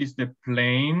case is the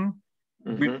plane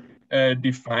which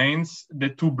defines the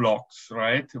two blocks,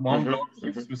 right? One block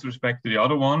shifts with respect to the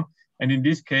other one, and in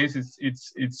this case,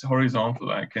 it's horizontal.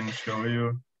 I can show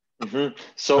you.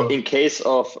 So in case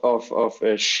of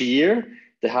shear,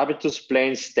 the habitus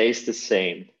plane stays the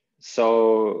same.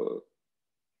 So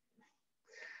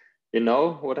You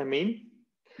know what I mean?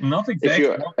 Not exactly.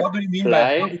 What do you mean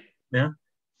by? Yeah.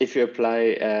 If you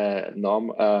apply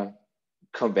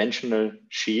conventional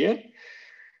shear,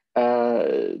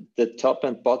 the top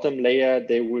and bottom layer,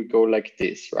 they will go like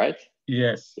this, right?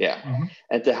 Yes. Yeah.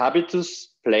 And the habitus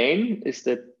plane is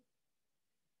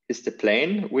the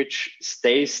plane which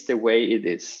stays the way it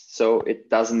is, so it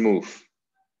doesn't move.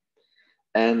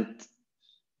 And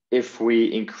if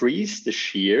we increase the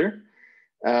shear,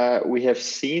 we have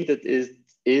seen that it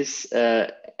is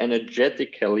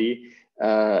energetically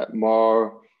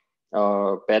more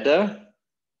better,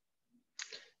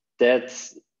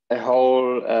 that a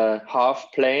whole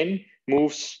half plane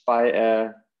moves by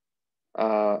a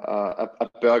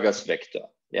Burgers vector.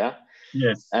 Yeah.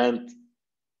 Yes. And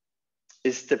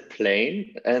is the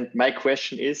plane, and my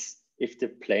question is, if the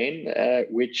plane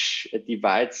which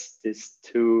divides these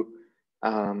two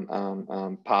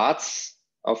parts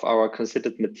of our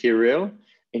considered material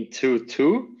into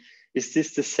two, is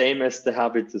this the same as the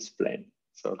habitus plane?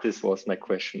 So this was my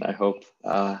question. I hope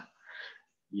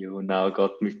you now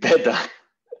got me better.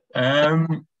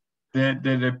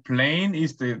 The plane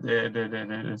is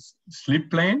the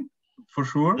slip plane for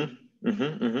sure.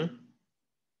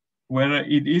 Whether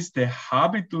it is the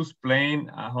habitus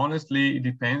plane, honestly, it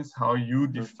depends how you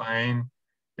define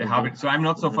the habitus. So I'm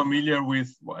not so familiar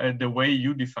with the way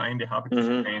you define the habitus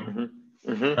plane.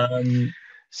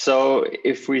 So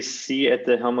if we see at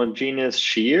the homogeneous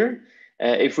shear,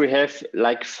 if we have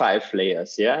like 5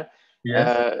 layers, yeah,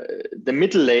 the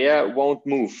middle layer won't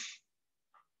move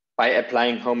by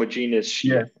applying homogeneous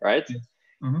shear, right? Yes.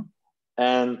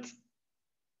 And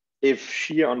if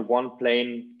shear on one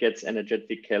plane gets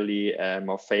energetically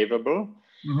more favorable,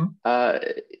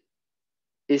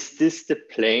 is this the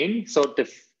plane? So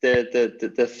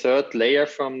the third layer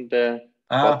from the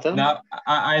bottom? Now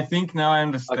I think now I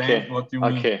understand what you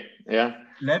mean. Okay, yeah.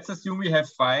 Let's assume we have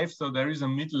 5, so there is a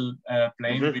middle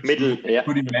plane which you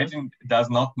could imagine does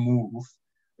not move.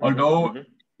 Although,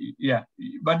 yeah,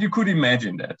 but you could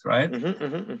imagine that, right?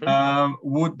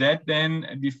 Would that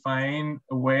then define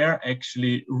where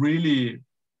actually really,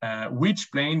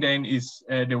 which plane then is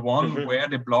the one where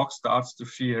the block starts to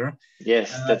shear?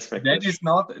 Yes, that's my question.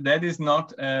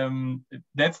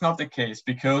 That's not the case,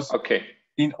 because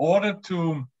in order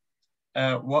to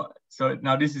so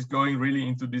now this is going really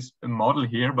into this model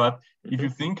here, but if you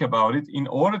think about it, in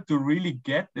order to really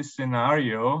get the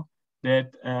scenario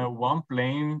that one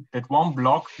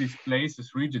block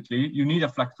displaces rigidly, you need a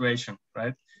fluctuation,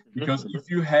 right? Because if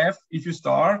you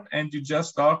start and you just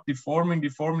start deforming,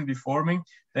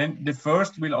 then the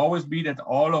first will always be that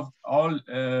all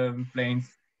planes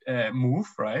move,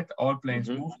 right? All planes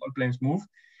move.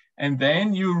 And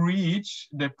then you reach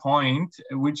the point,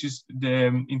 which is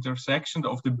the intersection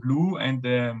of the blue and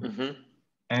the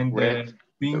red,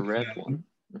 pink. The red one.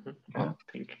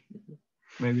 Pink.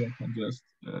 Maybe I can just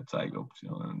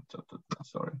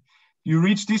sorry. You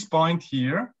reach this point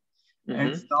here,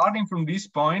 and starting from this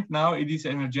point, now it is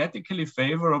energetically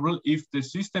favorable if the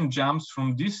system jumps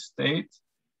from this state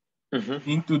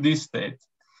into this state.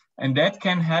 And that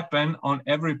can happen on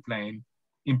every plane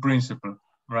in principle,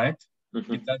 right?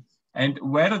 And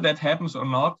whether that happens or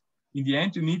not, in the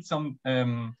end, you need some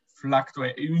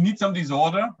you need some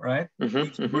disorder, right?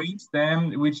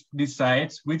 Which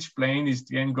decides which plane is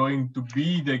then going to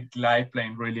be the glide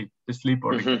plane, really, the slip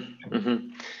or the glide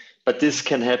plane. But this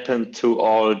can happen to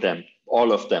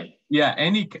all of them. Yeah,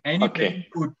 any plane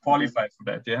could qualify for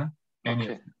that, yeah?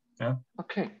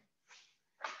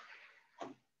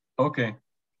 Okay.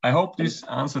 I hope this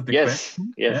answered the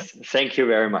question. Yes, thank you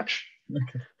very much.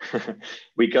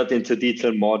 We got into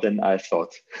detail more than I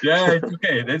thought. Yeah, it's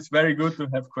okay. That's very good to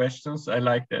have questions. I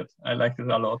like that. I like it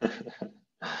a lot.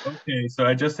 Okay, so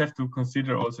I just have to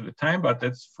consider also the time, but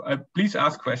that's please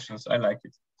ask questions. I like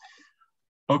it.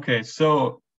 Okay,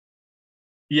 so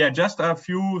yeah, just a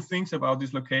few things about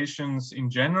dislocations in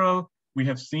general. We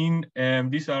have seen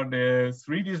these are the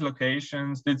 3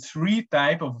 dislocations, the 3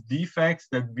 type of defects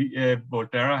that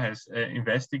Volterra has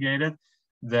investigated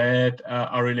that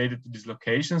are related to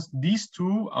dislocations. These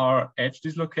 2 are edge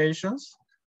dislocations.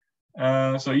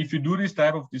 So if you do this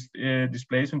type of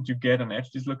displacement, you get an edge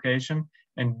dislocation,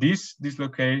 and this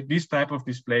type of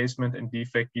displacement and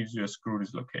defect gives you a screw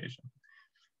dislocation.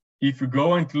 If you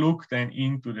go and look then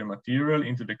into the material,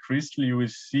 into the crystal, you will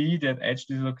see that edge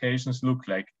dislocations look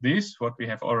like this, what we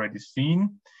have already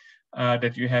seen,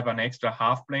 that you have an extra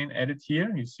half plane added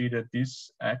here. You see that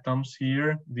these atoms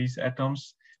here,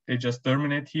 they just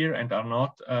terminate here and are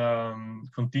not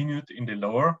continued in the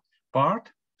lower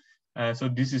part. So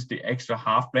this is the extra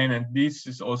half plane, and this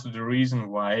is also the reason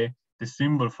why the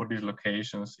symbol for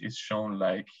dislocations is shown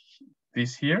like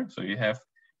this here. So you have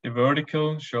the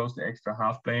vertical shows the extra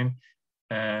half plane,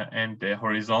 and the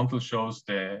horizontal shows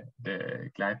the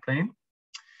glide plane.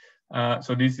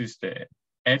 So this is the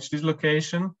edge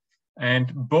dislocation.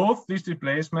 And both this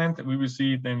displacement, we will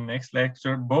see it in the next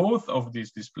lecture, both of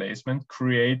these displacement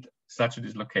create such a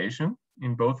dislocation.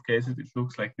 In both cases, it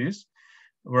looks like this.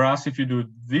 Whereas if you do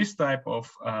this type of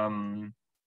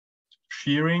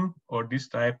shearing or this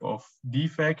type of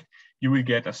defect, you will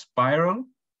get a spiral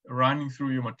running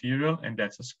through your material, and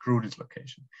that's a screw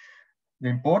dislocation. The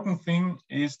important thing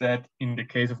is that in the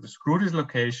case of the screw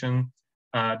dislocation,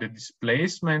 the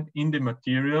displacement in the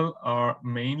material are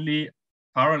mainly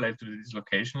parallel to the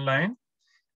dislocation line,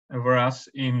 whereas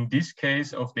in this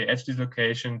case of the edge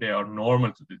dislocation, they are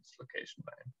normal to the dislocation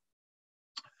line.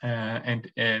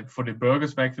 For the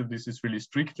Burgers vector, this is really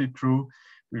strictly true.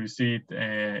 We will see it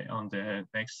on the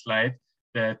next slide,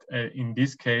 that in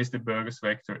this case, the Burgers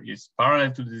vector is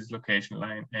parallel to the dislocation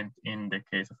line, and in the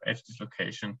case of edge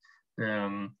dislocation,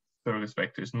 the Burgers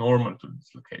vector is normal to the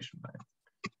dislocation line.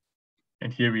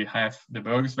 And here we have the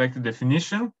Burgers vector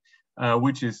definition,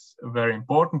 which is very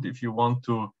important if you want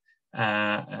to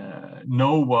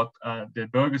know what the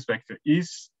Burgers vector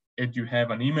is, and you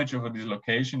have an image of a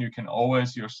dislocation, you can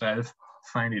always yourself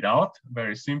find it out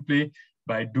very simply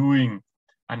by doing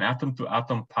an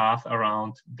atom-to-atom path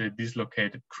around the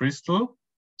dislocated crystal.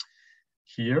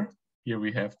 Here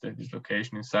we have the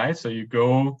dislocation inside. So you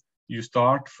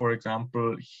start, for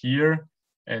example, here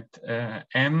at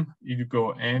M, you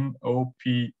go N, O,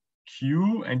 P,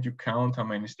 Q, and you count how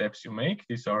many steps you make.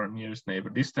 These are nearest neighbor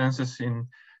distances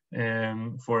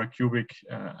for a cubic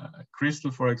crystal,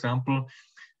 for example.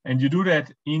 And you do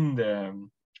that in the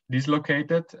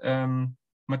dislocated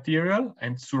material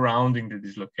and surrounding the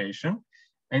dislocation.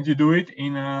 And you do it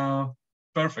in a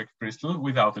perfect crystal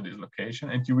without a dislocation.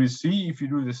 And you will see if you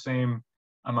do the same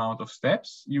amount of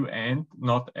steps, you end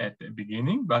not at the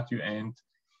beginning, but you end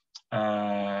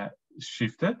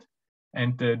shifted.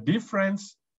 And the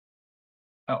difference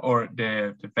or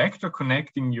the vector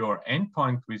connecting your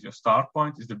endpoint with your start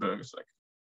point is the Burgers vector.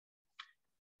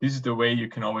 This is the way you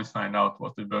can always find out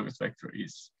what the Burgers vector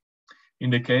is. In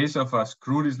the case of a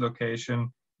screw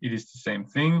dislocation, it is the same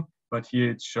thing, but here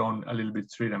it's shown a little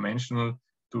bit three-dimensional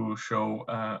to show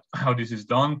how this is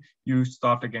done. You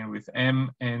start again with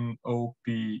M, N, O,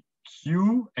 P,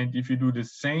 Q, and if you do the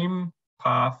same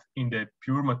path in the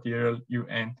pure material, you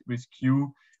end with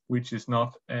Q, which is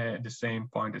not the same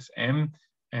point as M,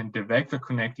 and the vector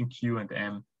connecting Q and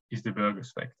M is the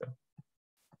Burgers vector.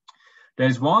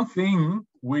 There's one thing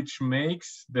which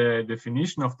makes the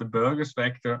definition of the Burgers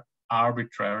vector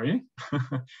arbitrary,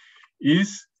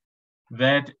 is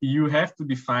that you have to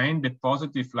define the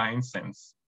positive line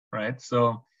sense, right?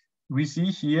 So we see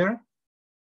here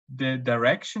the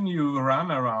direction you run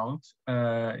around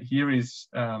here is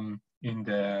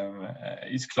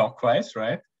is clockwise,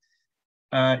 right?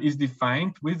 Is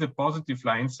defined with the positive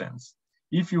line sense.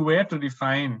 If you were to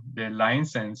define the line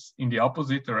sense in the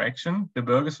opposite direction, the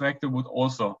Burgers vector would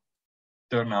also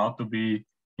turn out to be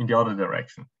in the other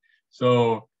direction.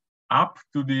 So up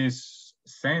to this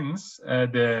sense,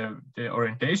 the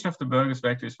orientation of the Burgers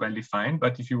vector is well defined,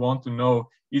 but if you want to know,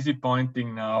 is it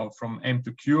pointing now from M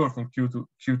to Q or from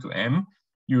Q to M,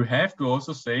 you have to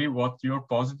also say what your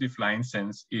positive line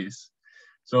sense is.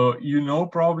 So you know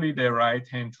probably the right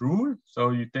hand rule. So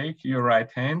you take your right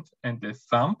hand and the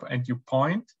thumb and you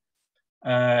point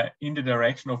in the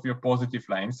direction of your positive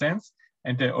line sense.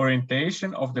 And the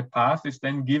orientation of the path is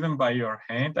then given by your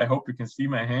hand. I hope you can see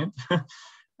my hand.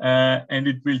 And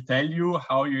it will tell you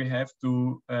how you have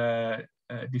to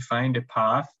define the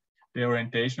path, the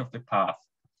orientation of the path.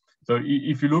 So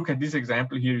if you look at this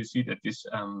example here, you see that this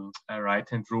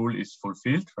right-hand rule is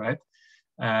fulfilled, right?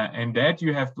 And that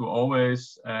you have to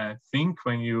always think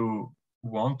when you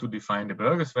want to define the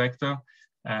Burgers vector,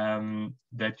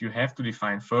 that you have to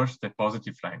define first the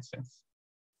positive line sense.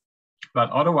 But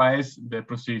otherwise, the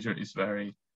procedure is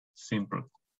very simple.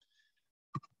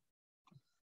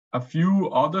 A few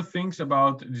other things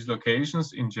about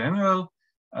dislocations in general.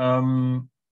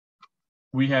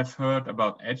 We have heard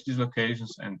about edge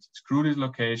dislocations and screw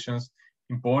dislocations.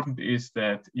 Important is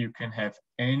that you can have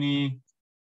any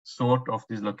sort of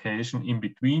dislocation in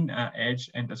between an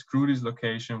edge and a screw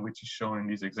dislocation, which is shown in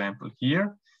this example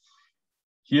here.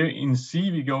 Here in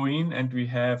C, we go in and we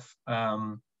have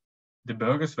the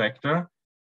Burgers vector.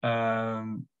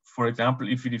 For example,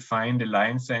 if you define the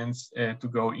line sense to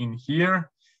go in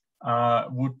here,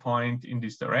 would point in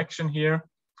this direction here.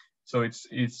 So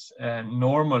it's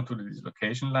normal to the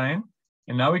dislocation line.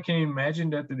 And now we can imagine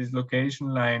that the dislocation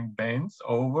line bends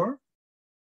over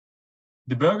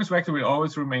the Burgers vector will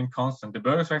always remain constant. The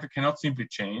Burgers vector cannot simply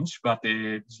change, but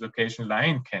the dislocation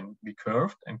line can be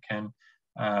curved and can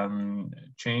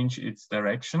change its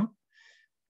direction.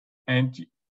 And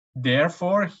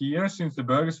therefore here, since the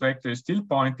Burgers vector is still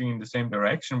pointing in the same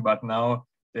direction, but now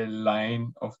the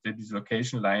line of the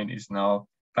dislocation line is now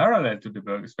parallel to the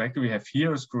Burgers vector, we have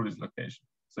here a screw dislocation.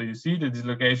 So you see the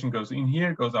dislocation goes in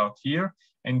here, goes out here,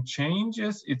 and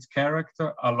changes its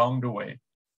character along the way.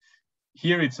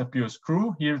 Here it's a pure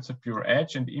screw, here it's a pure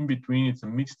edge, and in between it's a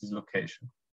mixed dislocation.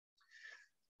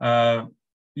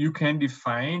 You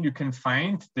can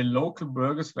find the local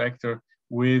Burgers vector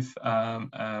with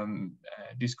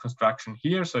this construction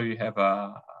here. So you have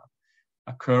a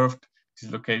curved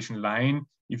dislocation line.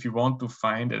 If you want to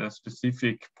find at a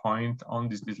specific point on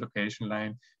this dislocation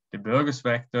line the Burgers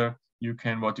vector,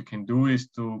 what you can do is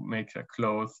to make a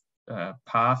closed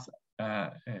path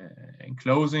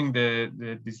enclosing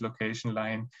the dislocation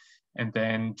line, and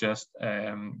then just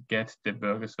get the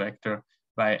Burgers vector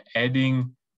by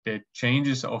adding the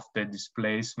changes of the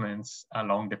displacements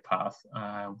along the path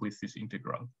with this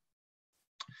integral.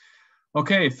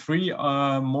 Okay, 3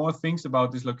 more things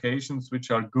about dislocations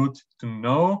which are good to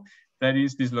know. That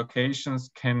is, dislocations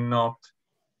cannot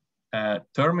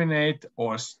terminate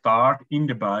or start in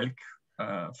the bulk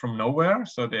from nowhere.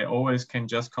 So they always can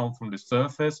just come from the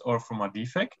surface or from a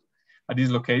defect. A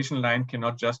dislocation line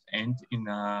cannot just end in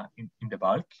the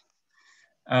bulk.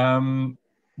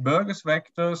 Burgers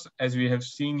vectors, as we have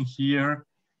seen here,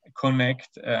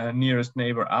 connect nearest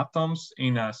neighbor atoms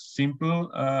in a simple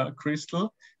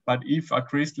crystal. But if a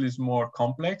crystal is more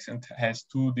complex and has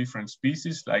 2 different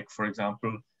species, like for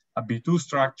example, a B2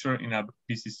 structure in a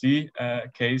BCC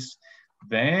case,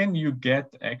 then you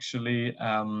get actually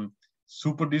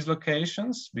super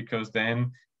dislocations, because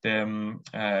then the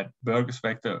Burgers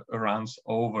vector runs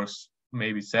over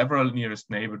maybe several nearest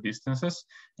neighbor distances.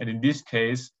 And in this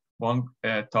case, one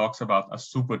talks about a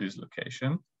super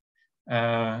dislocation.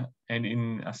 And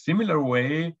in a similar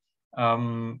way,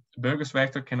 Burgers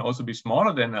vector can also be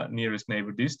smaller than a nearest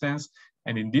neighbor distance.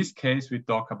 And in this case, we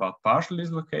talk about partial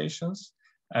dislocations,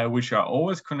 which are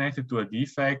always connected to a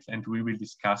defect. And we will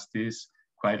discuss this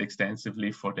quite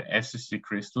extensively for the FCC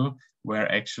crystal,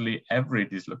 where actually every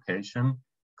dislocation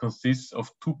consists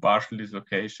of 2 partial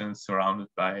dislocations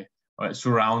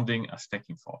surrounding a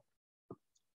stacking fault.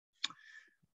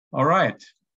 All right,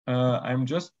 I'm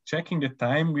just checking the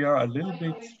time. We are a little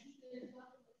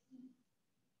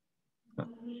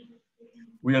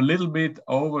bit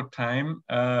over time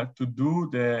to do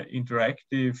the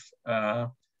interactive,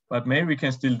 but maybe we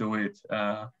can still do it.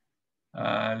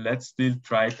 Let's still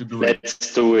try to do it.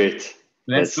 Let's do it.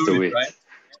 Let's do it. Right?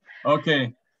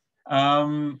 Okay.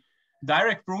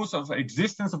 Direct proofs of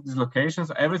existence of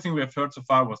dislocations. Everything we have heard so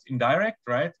far was indirect,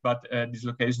 right? But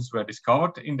dislocations were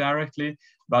discovered indirectly.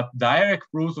 But direct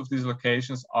proofs of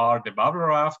dislocations are the bubble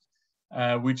raft,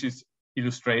 which is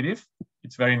illustrative.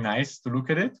 It's very nice to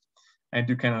look at it, and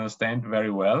you can understand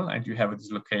very well, and you have a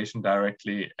dislocation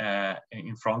directly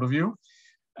in front of you.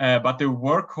 But the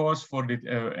workhorse for the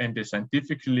and the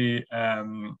scientifically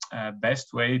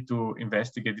best way to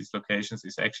investigate dislocations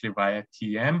is actually via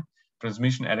TEM,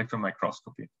 transmission electron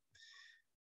microscopy.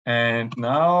 And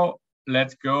now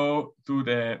let's go to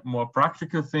the more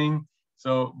practical thing.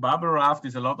 So bubble raft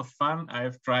is a lot of fun.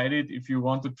 I've tried it. If you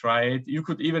want to try it, you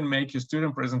could even make your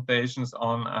student presentations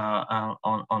on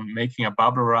making a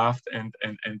bubble raft and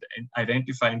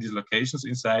identifying dislocations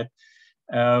inside.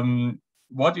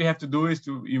 What you have to do is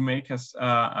you make a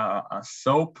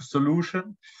soap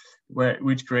solution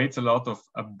which creates a lot of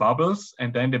bubbles,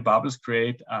 and then the bubbles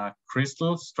create a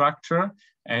crystal structure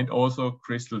and also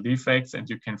crystal defects, and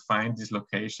you can find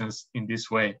dislocations in this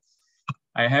way.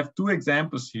 I have 2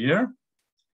 examples here,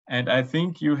 and I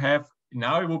think you have,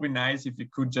 now it would be nice if you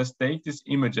could just take these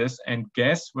images and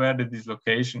guess where the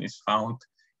dislocation is found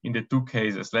in the 2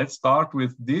 cases. Let's start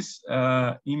with this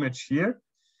image here.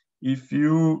 If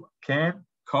you can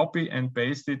copy and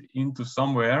paste it into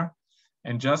somewhere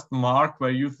and just mark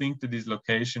where you think the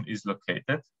dislocation is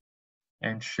located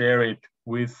and share it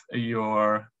with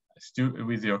your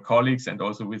colleagues and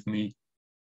also with me.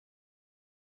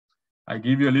 I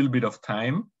give you a little bit of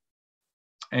time.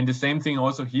 And the same thing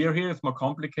also here. Here it's more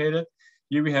complicated.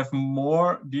 Here we have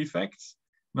more defects,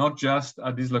 not just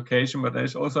a dislocation, but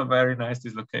there's also a very nice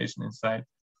dislocation inside.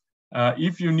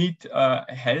 If you need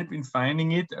help in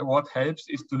finding it, what helps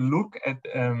is to look at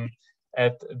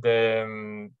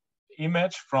the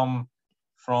image from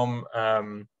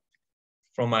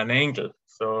an angle.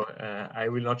 So I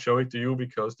will not show it to you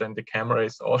because then the camera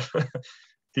is all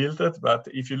tilted. But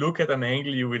if you look at an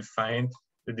angle, you will find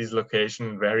the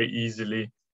dislocation very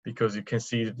easily because you can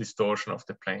see the distortion of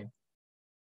the plane.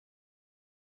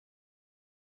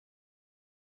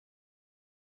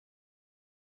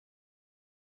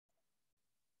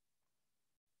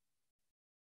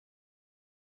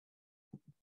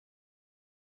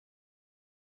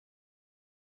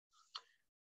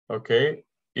 Okay,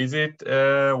 is it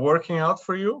working out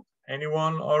for you?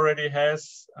 Anyone already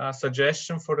has a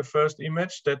suggestion for the first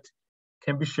image that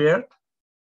can be shared?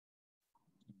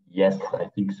 Yes, I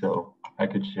think so. I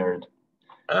could share it.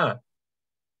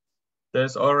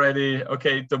 There's already,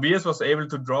 okay, Tobias was able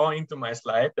to draw into my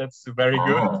slide. That's very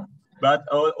good. But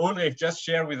Ulrich, just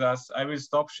share with us. I will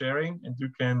stop sharing and you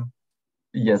can.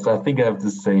 Yes, I think I have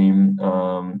the same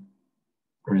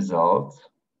result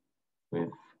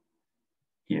with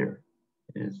here.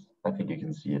 I think you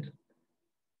can see it.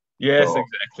 Yes, so,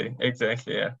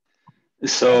 exactly, yeah.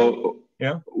 So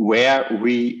yeah, where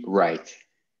we write.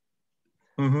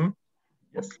 Mm-hmm.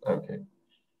 Yes, okay.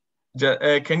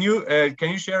 Can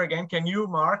you share again? Can you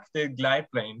mark the glide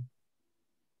plane?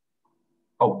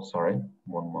 Oh, sorry,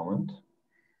 one moment.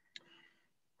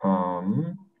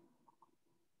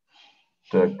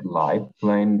 The glide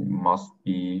plane must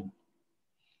be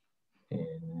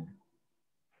in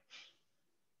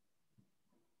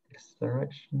this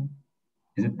direction.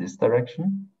 Is it this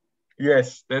direction?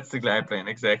 Yes, that's the glide plane,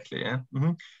 exactly. Yeah.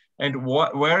 Mm-hmm. And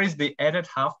where is the added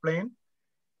half plane?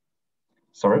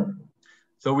 Sorry?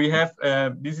 So we have,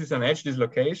 this is an edge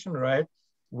dislocation, right?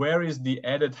 Where is the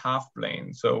added half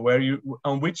plane? So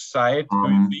on which side do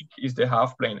you think is the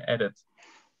half plane added?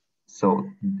 So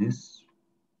this,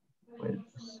 wait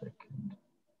a second.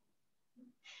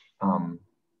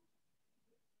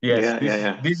 Yes,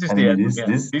 this is I the mean, added.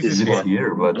 this is one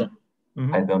here, but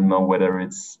I don't know whether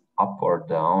it's up or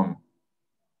down.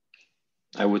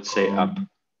 I would say up.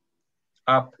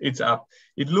 Up, it's up.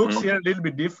 It looks here a little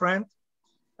bit different.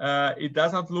 It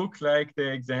does not look like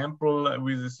the example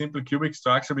with a simple cubic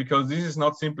structure because this is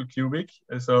not simple cubic.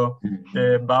 So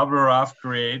the bubble raft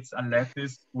creates a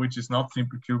lattice which is not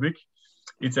simple cubic.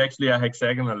 It's actually a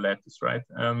hexagonal lattice, right?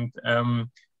 And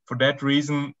for that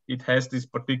reason, it has this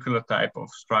particular type of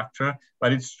structure.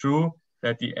 But it's true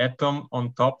that the atom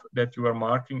on top that you are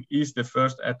marking is the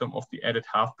first atom of the added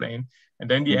half plane. And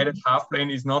then the added half plane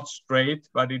is not straight,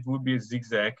 but it would be a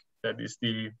zigzag. That is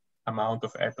the amount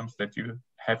of atoms that you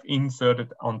have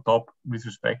inserted on top with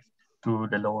respect to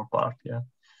the lower part. Yeah.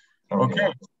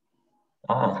 Okay.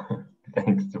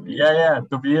 Thanks, Tobias. Yeah,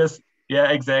 Tobias. Yeah,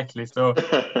 exactly. So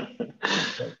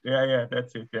yeah,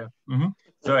 that's it. Yeah.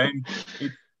 So and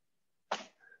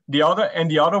the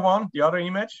other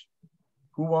image.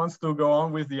 Who wants to go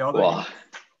on with the other? Wow.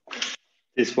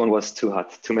 This one was too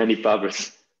hot. Too many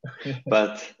bubbles.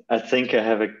 But I think I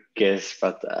have a guess,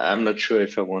 but I'm not sure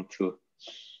if I want to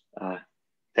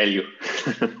tell you.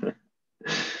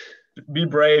 Be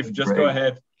brave. Just go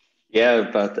ahead.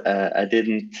 Yeah, but I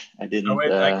didn't. Oh,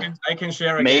 wait, I can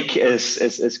share again. Make a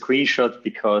screenshot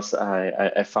because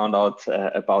I found out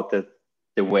about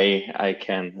the way I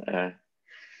can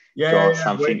draw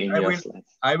something in your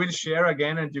slides. I will share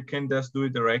again, and you can just do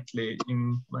it directly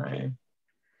in my.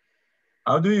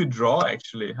 How do you draw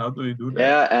actually? How do you do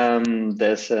that? Yeah,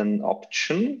 there's an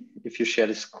option if you share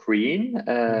the screen.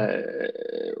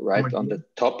 Right on the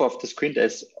top of the screen,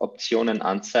 there's Optionen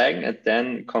anzeigen and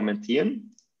then kommentieren.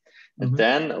 And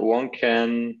then one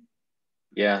can,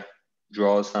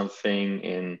 draw something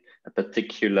in a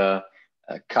particular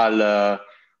color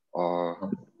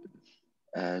or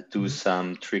do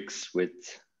some tricks with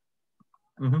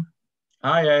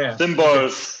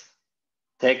symbols,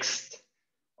 text,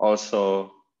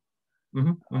 also.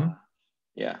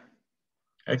 Yeah.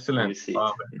 Excellent.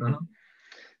 So,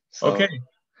 okay.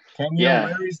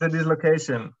 Where is the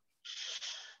dislocation?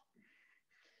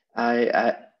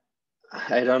 I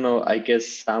don't know. I guess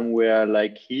somewhere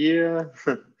like here.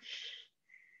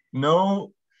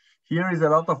 No, here is a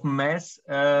lot of mess,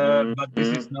 but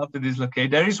this is not the dislocation.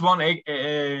 There is one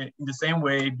in the same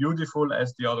way beautiful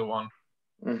as the other one.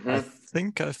 I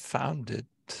think I found it.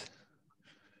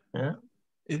 Yeah.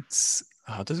 It's,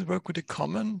 how does it work with the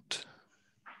comment?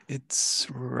 It's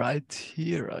right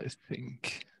here, I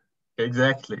think.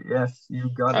 Exactly. Yes, you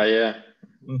got it. Yeah.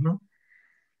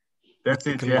 That's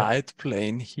it. The glide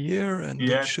plane here, and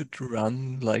it should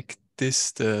run like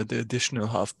this, the additional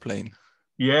half plane.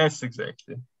 Yes,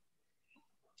 exactly.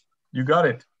 You got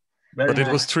it. But it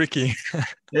was tricky.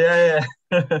 Yeah.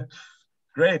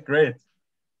 Great.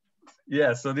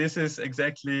 Yeah, so this is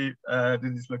exactly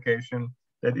the dislocation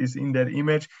that is in that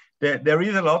image. There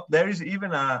is a lot. There is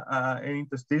even an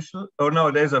interstitial. Oh no,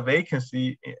 there's a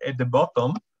vacancy at the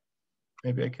bottom.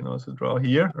 Maybe I can also draw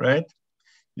here, right?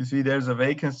 You see there's a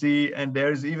vacancy and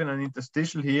there's even an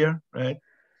interstitial here, right?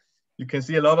 You can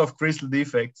see a lot of crystal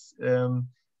defects.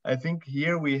 I think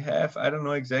here we have, I don't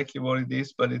know exactly what it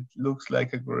is, but it looks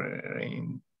like a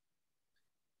grain.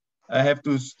 I have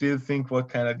to still think what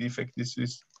kind of defect this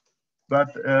is.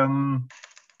 But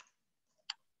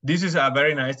this is a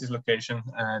very nice dislocation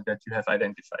that you have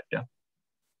identified, yeah.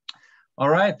 All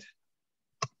right.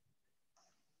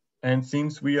 And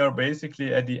since we are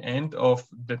basically at the end of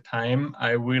the time,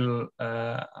 I will,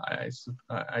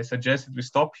 I suggest that we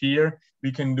stop here.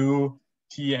 We can do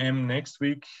TM next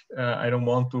week. I don't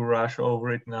want to rush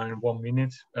over it now in 1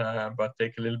 minute, but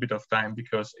take a little bit of time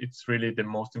because it's really the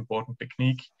most important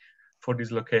technique for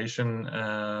dislocation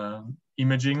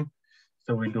imaging.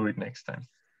 So we'll do it next time.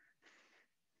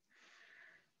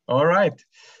 All right.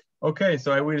 Okay,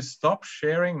 so I will stop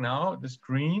sharing now the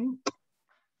screen.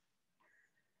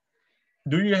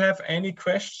 Do you have any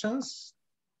questions?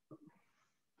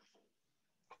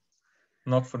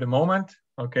 Not for the moment.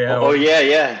 Okay. Oh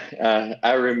yeah.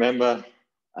 I remember.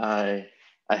 I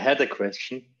had a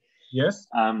question. Yes.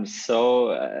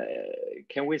 So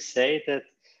can we say that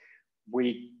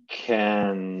we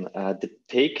can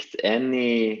depict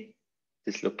any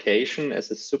dislocation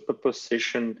as a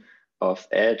superposition of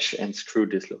edge and screw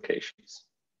dislocations?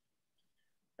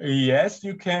 Yes,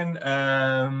 you can.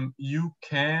 You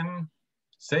can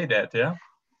say that. Yeah.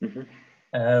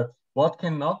 Mm-hmm. What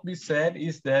cannot be said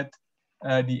is that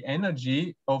the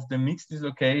energy of the mixed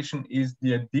dislocation is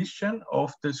the addition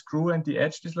of the screw and the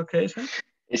edge dislocation.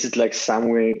 Is it like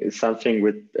something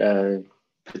with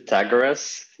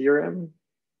Pythagoras theorem?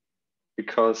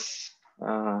 Because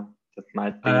that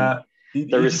might be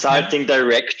the resulting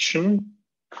direction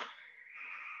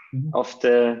of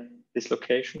the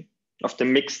dislocation, of the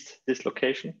mixed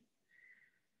dislocation.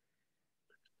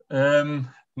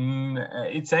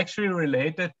 It's actually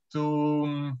related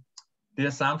to the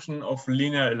assumption of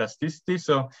linear elasticity.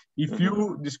 So if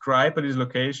you describe a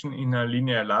dislocation in a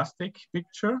linear elastic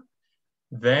picture,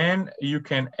 then you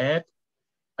can add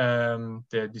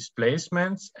the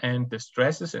displacements and the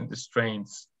stresses and the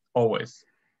strains always,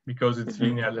 because it's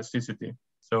linear elasticity.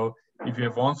 So if you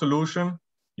have one solution,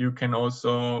 you can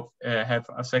also have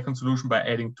a second solution by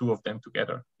adding two of them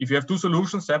together. If you have two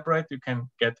solutions separate, you can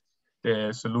get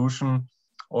the solution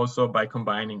also by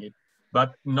combining it,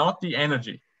 but not the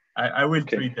energy. I will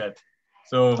treat that.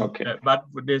 So, but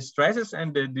the stresses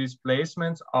and the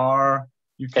displacements are,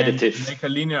 you can additive. Make a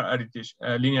linear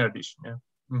addition.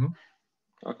 Yeah.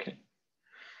 Okay.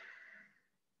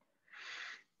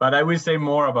 But I will say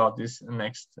more about this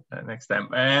next time.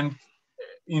 And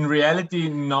in reality,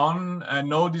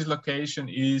 no dislocation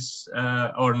is,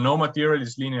 or no material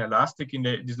is linear elastic in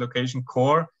the dislocation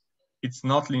core. It's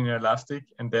not linear elastic,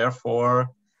 and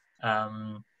therefore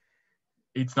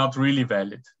it's not really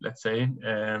valid. Let's say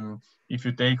if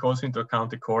you take also into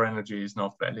account the core energy is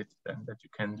not valid, then that you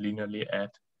can linearly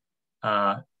add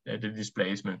the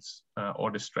displacements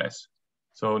or the stress.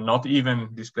 So not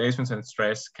even displacements and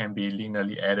stress can be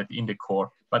linearly added in the core,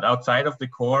 but outside of the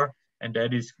core, and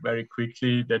that is very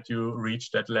quickly that you reach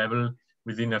that level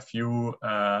within a few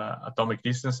atomic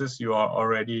distances, you are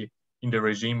already in the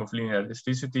regime of linear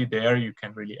elasticity. There you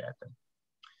can really add them.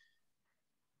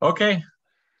 Okay.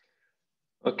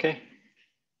 Okay.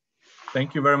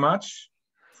 Thank you very much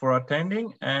for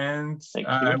attending, and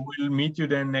I will meet you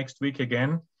then next week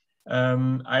again.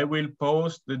 I will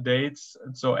post the dates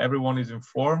so everyone is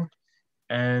informed,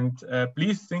 and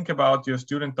please think about your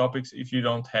student topics if you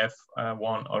don't have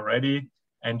one already,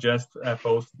 and just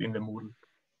post it in the Moodle.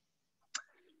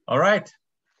 All right.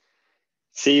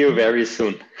 See you very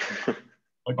soon.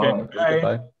 Okay. Bye.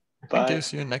 Bye. Thank you.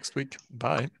 See you next week.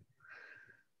 Bye.